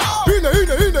 cent, dagger.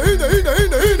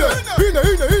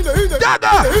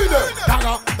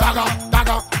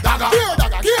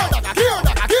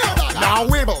 Now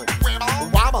wibble,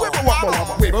 wobble,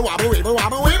 wibble,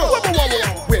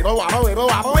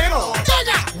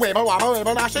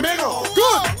 dash and wiggle.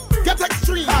 Good, get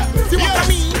extreme. See what I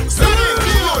mean?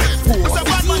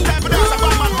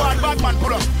 Bad man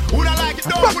pull up. Who don't like it?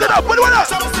 Don't it up, put it up.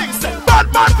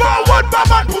 Batman forward,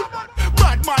 Batman pull up.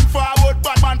 Batman forward,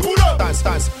 Batman pull up. Dance.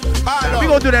 We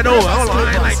gonna do that over. Hold on, I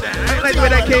ain't like that. I ain't like the way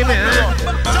that came in.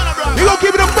 We gonna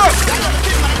keep it a buck.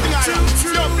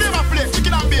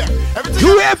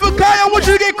 You here for Kaya? I want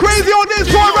you to get crazy on this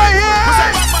one right here.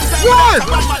 1,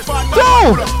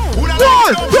 2,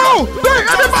 3.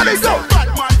 Everybody go.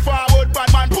 Batman forward,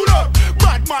 Batman pull up.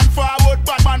 Batman forward,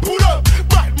 Batman pull up.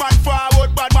 Batman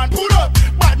forward, Batman pull up.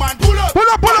 Batman pull up. Pull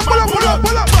up. Batman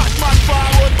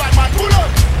forward, Batman pull up.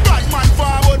 Batman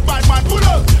forward, Batman pull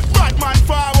up. Batman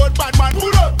forward, Batman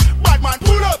pull up. Batman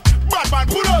pull up. Batman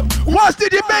pull up. What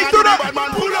did you make to that?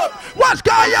 Batman pull up. Watch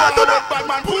Kaya do that.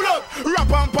 Batman pull up.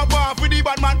 Rap and pop off with the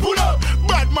Batman pull up.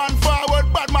 Batman forward,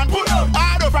 Batman pull up.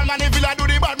 Harder from Nanny Villa do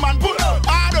the Batman pull up.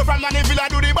 Harder from Nanny Villa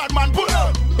do the Batman pull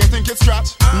up. You think it's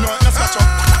scratch? No, it's scratch up.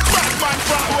 Batman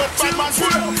forward, Batman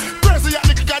pull up. Crazy and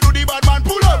the kicker do the Batman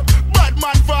pull up.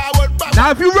 Batman forward, Batman.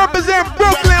 Now if you represent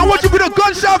Brooklyn, I want you to put a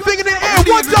gunshot thing in the air.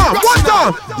 One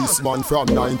time. This man from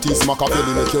 90s,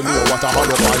 Machiavelli make you know what a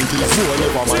hollow pint is. No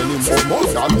never mind him, but more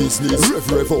than business.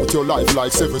 Rev out your life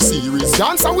like 7 series.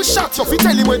 Dance and we shot you, fi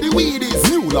tell him where the weed is.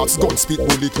 New lads gun spit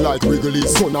bullet like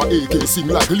Wrigley's. Gonna AK sing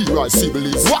like Leroy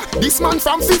Sibbles. What? This man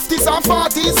from 50s and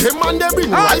 40s. Them man they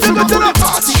bring rifle to the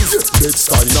parties. Dead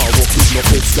style now, but with no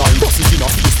head style. Bust it in a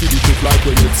face till it look like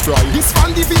when it's fry. This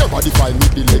fan the fear body fine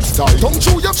with the leg style. Tongue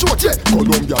chew your throat, yeah.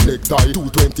 Columbia necktie.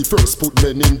 221st put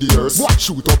men in the earth. What?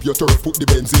 Shoot up your turf, put the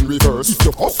Benz in reverse. If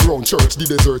you off round church, the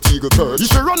desert eagle perch.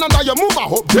 If you run under your move a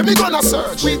hop, then we gonna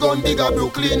search. We gon' dig a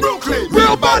Brooklyn.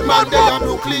 Real bad man they a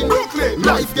Brooklyn.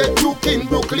 Life get took in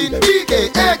Brooklyn.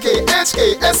 BK, AK,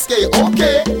 HK, SK,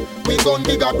 okay. We gon'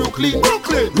 dig a Brooklyn.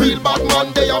 Real bad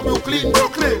man they a Brooklyn.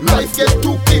 Life get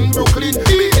took in Brooklyn.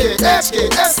 BK,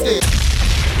 HK, SK.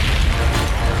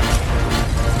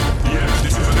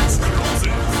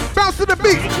 Bounce to the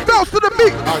beat, bounce to the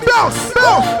beat, bounce,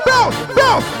 bounce, bounce,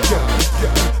 bounce.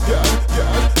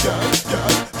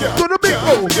 To the beat,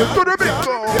 go, to the beat,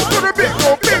 go, to the beat,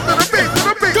 go, big to the beat, to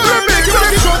the beat, to the beat, to the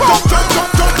beat.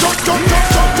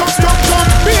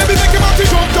 Baby, make him out to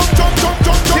jump, jump, jump, jump, jump,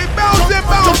 jump. Keep bouncing,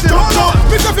 bouncing, hold on.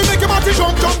 Because we make him out to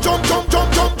jump, jump, jump, jump, jump,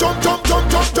 jump, jump, jump, jump,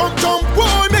 jump, jump, jump.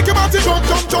 Boy, make him out to jump,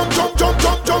 jump, jump, jump, jump,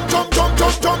 jump, jump, jump, jump,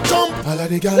 jump, jump, jump. All of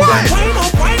the girls. Wind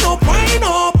up, wind up, wind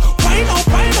up. Wind up,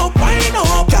 wind up, wind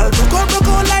up. Girl, broke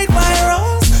out like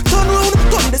virus. Turn round,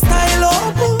 turn the style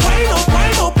up. Wind up,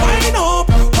 wind up, wind up.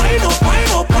 Wind up,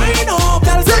 wind up, wind up.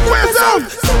 Girl,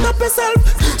 stand up yourself.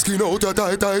 Skin out your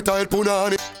tight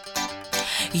punani.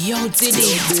 Yo,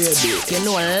 Diddy, you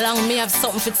know long me have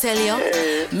something to tell you.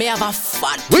 Me have a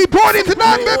fun. We party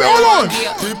tonight, baby, hold on.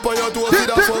 Keep on your toe for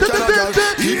the fuck and a girl.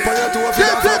 Keep on your toe for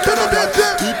the fuck and a girl.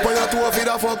 Keep on your toe for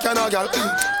the fuck and a girl.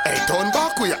 Hey, turn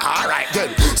back with you, alright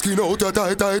then. Skin out your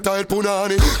tight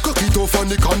punani. Cock it off on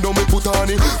the condom me put on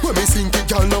it. When me sink it,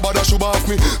 girl, nobody should off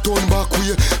me. Turn back with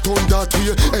you, turn that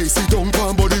way. Hey, sit down,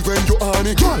 pan body when you on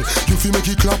it. Girl, you feel make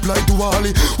it clap like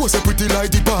Duali. Was a pretty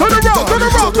like the bar. Turn around,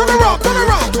 turn around, turn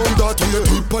around. Down that way,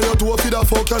 keep on your toe for the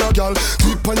fuck and a gal.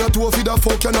 Keep on your toe for the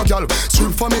fuck and a gal.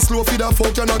 Strip for me slow for the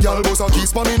fuck and a gal. Boss a kiss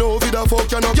for me now for the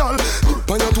fuck and a gal. Keep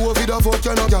on your toe for the fuck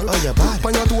and a gal. Oh yeah, bad. On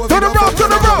your toe for the fuck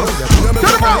and a gal.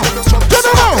 Turn around, turn around, turn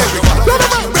around, turn around. Turn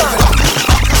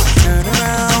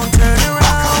around, turn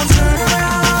around, turn around.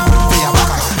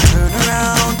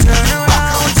 Turn around, turn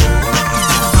around, turn around.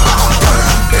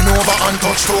 Bend over and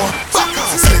touch toe.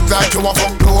 Slip like you a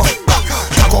fuck blow.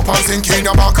 Back up and sink in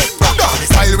your back. Doggy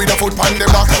style with a foot on the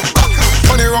block.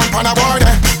 Turn it round pan a board.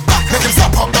 Make him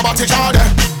stop up the body jar.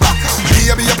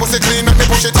 Baby, your pussy clean, make me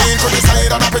push it in to the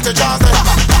side and a pretty jazz.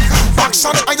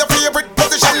 Action are your favorite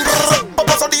position.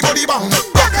 Bubbles on the body bang.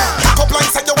 Cock up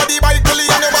like say you want the bike billy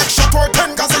and your back shot for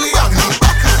 10 gazillion.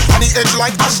 On the edge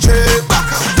like ashtray.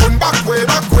 Turn back way,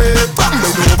 back way. Bend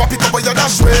over, pick up where you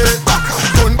dash way.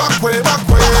 Turn back way, back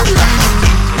way.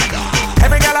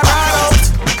 Every girl I ride out.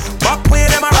 Back way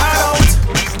them I ride out.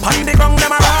 On the ground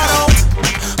them I ride out.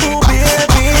 Oh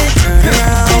baby, turn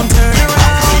around, turn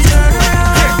around, turn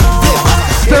around.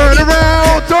 Turn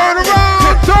around, turn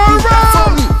around, turn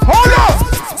around. Hold up.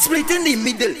 Split in the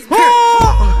middle.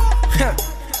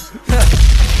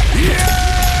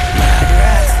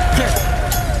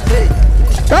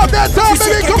 About that time,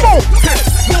 baby, come on.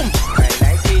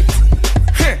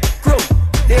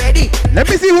 Let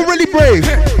me see who really brave.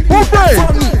 Who brave?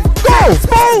 Go,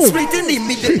 boom. Split in the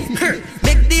middle.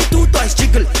 Make the two toys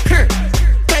jiggle.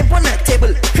 Climb on a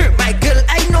table. My girl,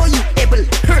 I know you able.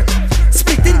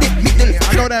 Split in the middle.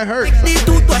 I know that hurt. Make the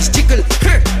two toys jiggle.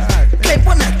 Climb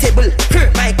on a table.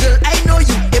 My girl, I know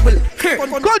you able.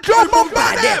 Go jump on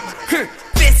by them.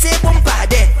 Face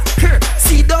bombarded.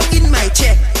 Sit down in my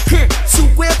chair.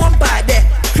 Soupe bombarded.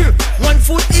 1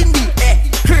 foot in the air.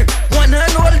 1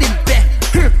 hand holding back.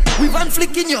 With 1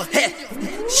 flick in your hair.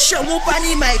 Show up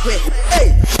on my way.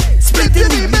 Hey, split in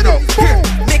the middle.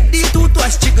 Make the two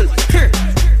toys jiggle.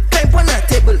 Climb on a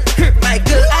table. My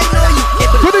girl, I know you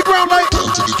able. To the ground, like.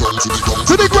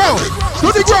 To the ground. To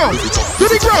the ground. To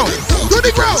the ground. To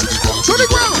the ground. To the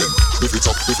ground. Lift it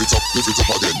up, lift it up, lift it up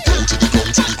again. Down to the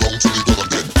ground, to the ground, to the ground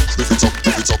again. Lift it up,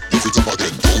 lift it up, lift it up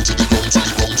again. Down to the ground, to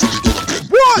the ground, to the ground again.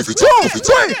 1, 2,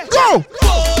 3, go!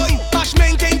 Boy, bash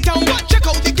maintain town. Check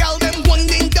out the gal them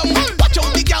winding down. Watch out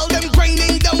the gal them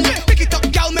grinding down. Pick it up,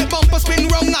 gal, make bumper spin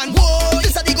round and whoa,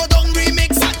 this a the go down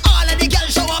remix. All of the gal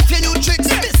show off your new tricks.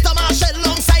 Mr. Marshall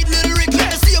alongside Lil Rick.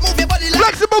 Let us see you move your body like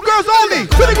flexible girls only.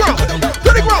 To the ground, to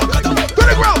the ground, to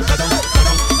the ground.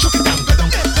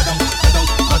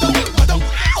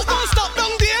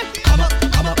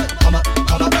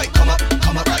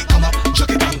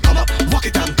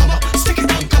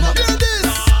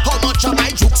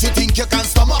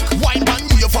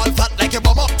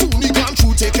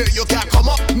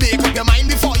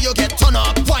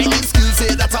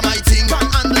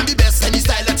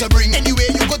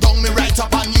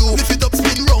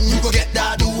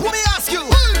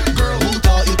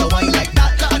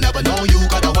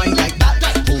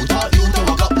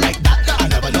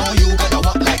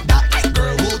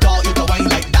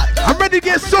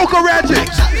 Soca ratchet.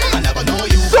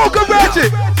 Soca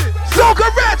ratchet.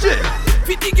 Soca ratchet.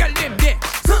 50 girl them there.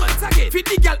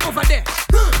 50 girl over there.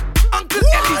 Uncle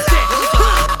Ellie's there.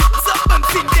 Some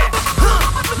sing there.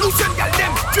 Lucian girl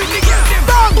them. Trini girl them.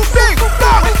 Bang, bang,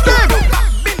 bang, bang.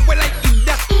 Ben well I in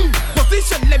that.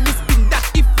 Position let me spin that.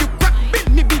 If you crack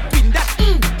Ben me between that.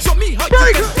 Show me how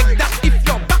you can take that. If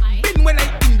you're back Ben well I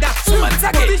in that.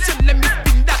 Position let me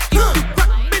spin that. If you crack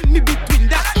Ben me between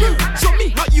that. Show me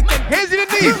how you can. Hands in the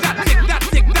knees. Take that.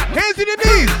 Hands in the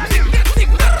knees.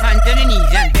 Hands in the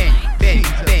knees and Ben.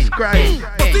 Christ.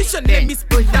 Position let me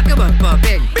spin that.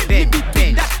 Ben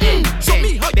between that. Show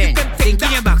me how you can take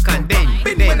that. Your back and Ben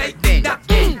when I in that.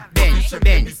 Ben.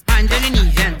 Hands in the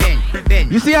knees and Ben.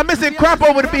 You see, I'm missing crap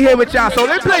over to be here with y'all, so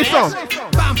let's play some.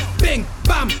 Bam, bing,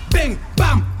 bam, bing,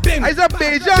 bam, bing. It's up,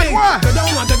 Beijing. What? Bam,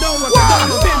 bing,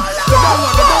 bam,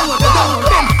 bing,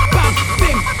 bam,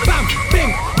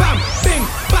 bing, bam, bing.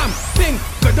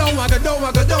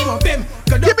 Bim.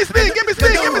 Give me speed,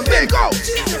 go.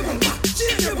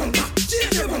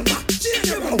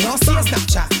 I want to see a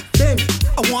Snapchat. Bim.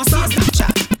 I want to see a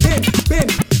Snapchat. Bim.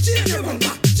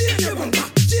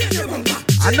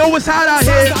 I know it's hot out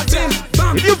here.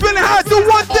 If you feeling hot, do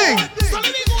one thing.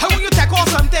 How will you take on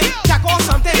something, and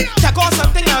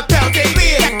belt it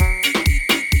big.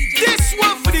 This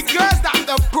one for the girls that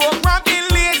the program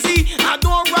is lazy. I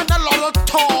don't run a lot of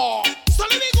talk.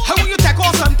 How will you take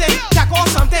on something, and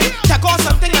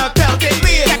belt it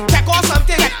big. Take on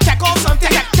something, and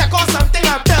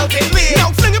belt it big.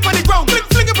 Now fling it on the ground,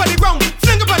 fling it on the ground,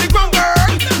 girl.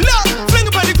 Look, fling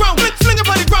it on the ground, fling it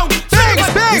on the ground. Bang.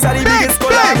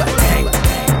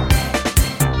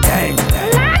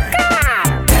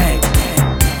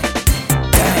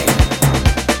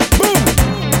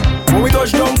 When we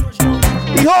touch down,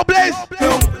 the whole place.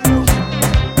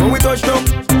 When we touch down,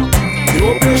 the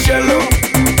whole place shell down.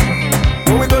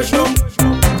 When we touch down,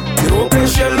 the whole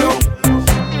place shell down.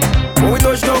 When we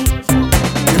touch down,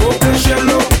 the whole place shell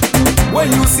down.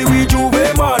 When you see we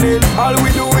Juve morning, all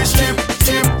we do is chip.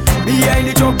 Behind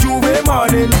the truck Juve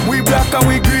morning, we black and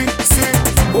we green. See,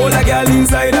 all a girl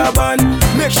inside a van,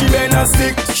 make she bend and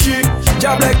stick. She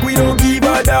job like we don't give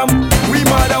a damn. We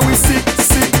mad and we sick.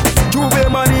 Juve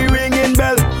money ringing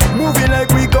bell, moving like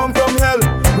we come from hell.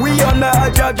 We under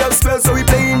a jab spell, so we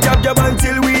playing jab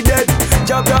until we dead.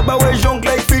 Jab but we junk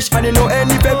like fish, and you know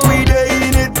any bet we dey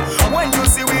in it. When you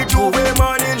see we Juve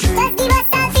morning, so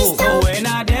when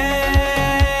I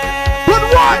dead. Good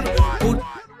one.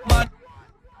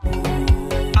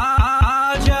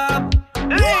 Jab.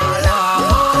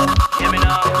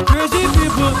 Crazy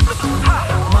people.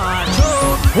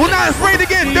 Who not afraid to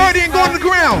get dirty and go on the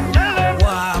ground?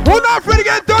 Who not afraid to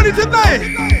get dirty tonight?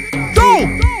 2,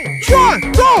 1,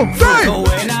 2, 3.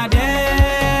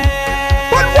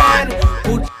 But one.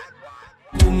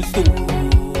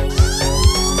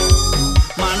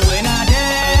 Man, when I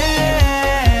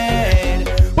dead,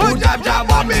 put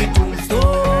jab on me.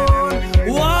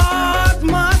 What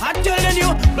man? I'm telling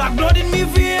you, black blood in me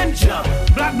vein,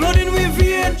 black blood in me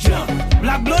vein,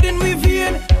 black blood in me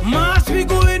vein. Mass we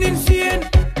going insane.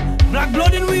 Black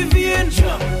blood in me vein,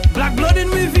 black blood in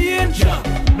me vein,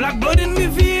 black blood in me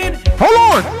vein. Hold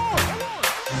on.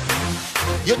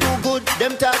 You do good,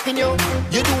 them talking you.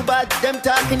 You do bad, them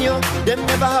talking you. Them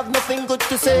never have nothing good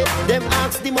to say. Them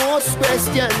ask the most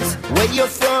questions. Where you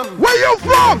from? Where you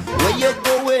from? Where you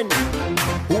going?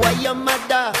 Who are your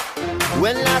mother?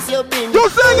 When last you been? You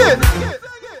sing it.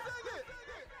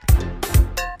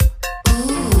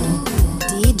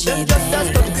 DJ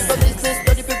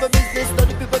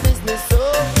study people business, so.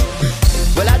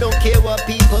 Well, I don't care what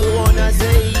people wanna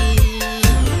say.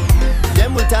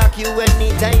 Them will talk you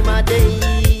any time of day.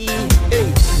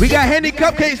 Hey. We got Henny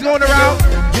cupcakes going around.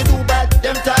 You do bad,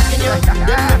 them talking you. Them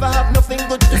never have nothing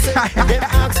good to say. Them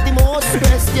ask the most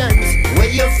questions. Where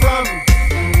you from?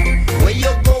 Where you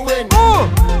going?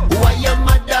 Who are your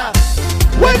mother?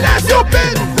 When last you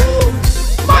been?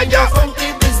 Mind your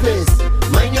funky business.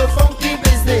 Mind your funky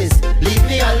business. Leave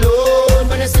me alone.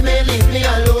 When you see me, leave me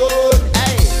alone.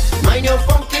 Hey, mind your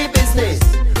funky business.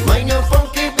 Mind your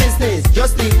funky business.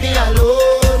 Just leave me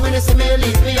alone. When you see me,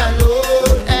 leave me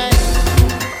alone. Hey.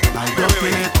 I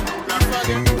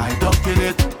duck in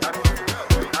it.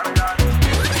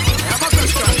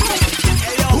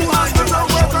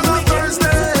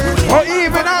 Or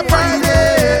even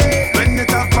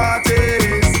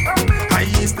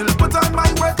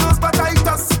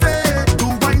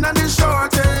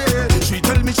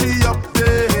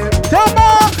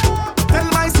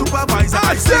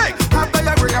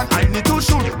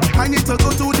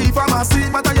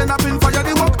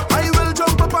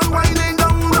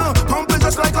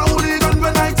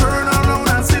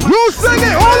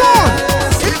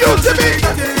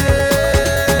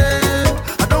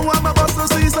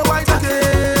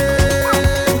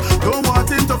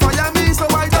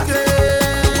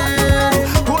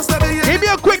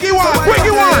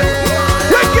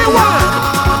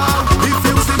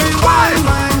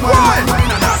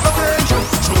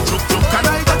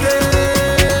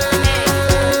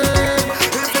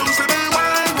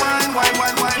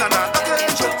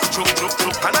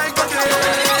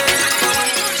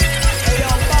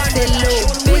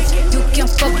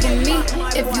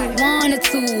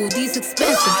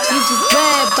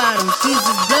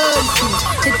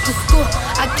to school,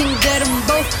 I can get them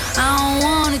both. I don't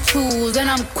wanna choose, and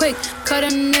I'm quick. Cut a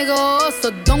nigga off,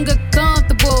 so don't get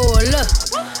comfortable. Look,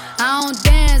 I don't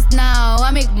dance now,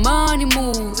 I make money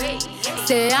move.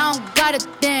 Say I don't gotta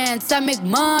dance, I make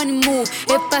money move.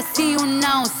 If I see you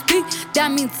now speak,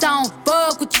 that means I don't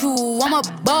fuck with you. I'm a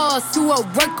boss, you a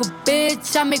worker,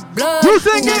 bitch. I make blood. You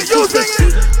sing it, you sing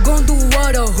it. Gon' do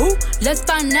what or who? Let's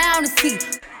find out and see.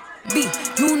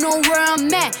 You know where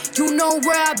I'm at, you know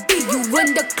where I be. You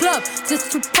in the club,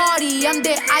 just to party. I'm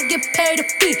there, I get paid a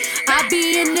fee. I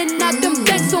be in and out them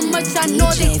banks so much, I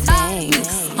know they tired me.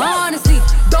 Honestly,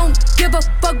 don't give a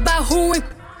fuck about who ain't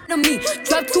of me.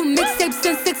 Drop 2 mixtapes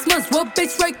in 6 months. What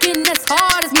bitch working as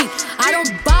hard as me? I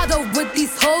don't bother with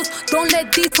these hoes. Don't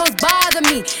let these hoes bother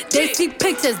me. They see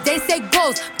pictures, they say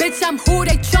goals. Bitch, I'm who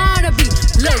they tryna be.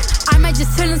 Look, I might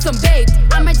just chill in some babe.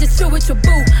 I might just chill with your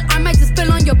boo. I might just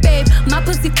spill on your babe. My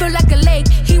pussy feel like a lake.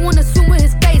 He wanna swim with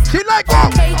his face. He like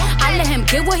okay, I let him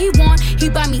get what he want. He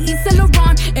buy me East Saint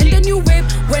Laurent and the new whip.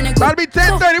 When it gotta be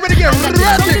 10:30. Ready to get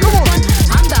ready. Come on.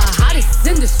 I'm the hottest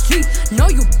in the street. Know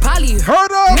you probably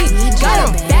heard of me. Got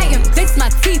a bag and fix my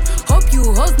teeth. Hope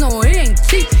you hoes know it ain't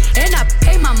cheap. And I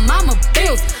pay my mama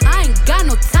bills. I ain't got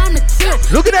no time to chill.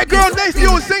 Look at that girl next to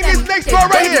you and sing this next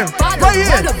part right here. Right here.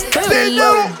 Sing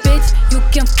it. Bitch, you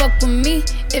can fuck with me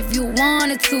if you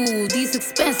wanted to. These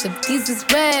expensive, these is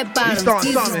red bottoms,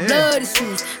 these is bloody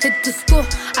shoes. Hit the school,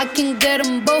 I can get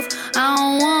them both. I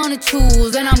don't wanna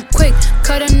choose, and I'm quick.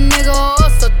 Cut a nigga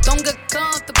off, so don't get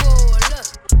comfortable.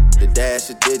 The dash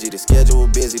is digi, the schedule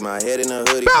busy. My head in a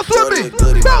hoodie. Bounce with me.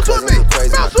 Bounce with me.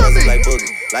 Bounce with me. Like boogie.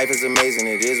 Life is amazing,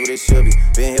 it is what it should be.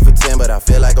 Been here for 10, but I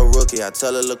feel like a rookie. I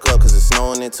tell her look up, cause it's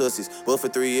snowing in Tussies. But for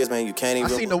 3 years, man, you can't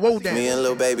even. I seen the Woe dance. Me and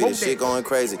Lil Baby, the shit going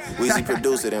crazy. Weezy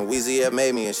produced it, and Weezy have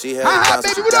made me. And she had a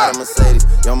concert, she got a Mercedes.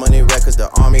 Young Money Records, the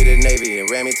Army, the Navy. It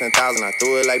ran me 10,000, I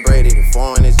threw it like Brady. The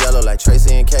foreign is yellow like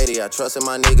Tracy and Katie. I trusted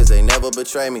my niggas, they never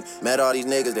betray me. Met all these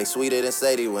niggas, they sweeter than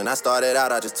Sadie. When I started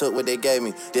out, I just took what they gave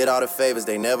me. Did all the favors,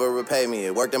 they never repay me.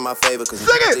 It worked in my favor, cause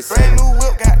they brand new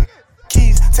whip, got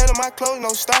keys. Tell them my clothes,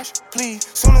 no starch, please.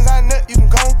 Soon as I nut, you can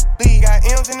go leave. Got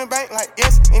M's in the bank, like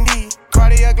yes, indeed.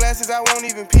 Cartier glasses, I won't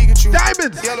even Pikachu.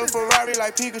 Diamonds. Yellow Ferrari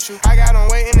like Pikachu. I got him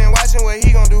waiting and watching what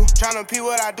he gon' do. Tryna pee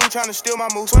what I do, tryna steal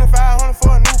my moves. 2,500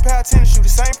 for a new pair of tennis shoes.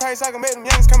 The same price I can make them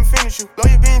youngins come and finish you.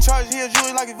 Lawyer being charged, he a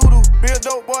jewelry like a voodoo. Real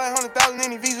dope boy, 100,000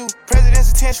 in his Vizu.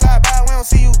 President's attention, slide by, we don't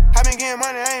see you. I been getting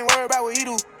money, I ain't worried about what he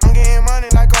do. I'm getting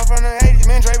money like I'm from the 80s.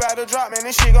 Man, Dre about to drop, man,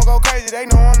 this shit gon' go crazy. They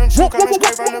know I'm the truth, coming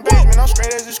straight from the basement. I'm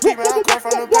straight as a street, man, I'm coming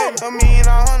from the pavement. A million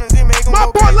all hundreds, it make them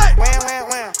go crazy. Wham, wham,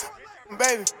 wham.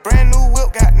 Baby, brand new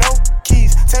whip, got no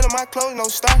keys. Tell them my clothes, no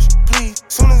starch, please.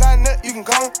 Soon as I nut, you can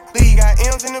go leave. Got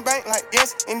M's in the bank, like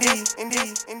yes, indeed,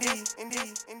 indeed, indeed,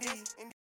 indeed, indeed, indeed.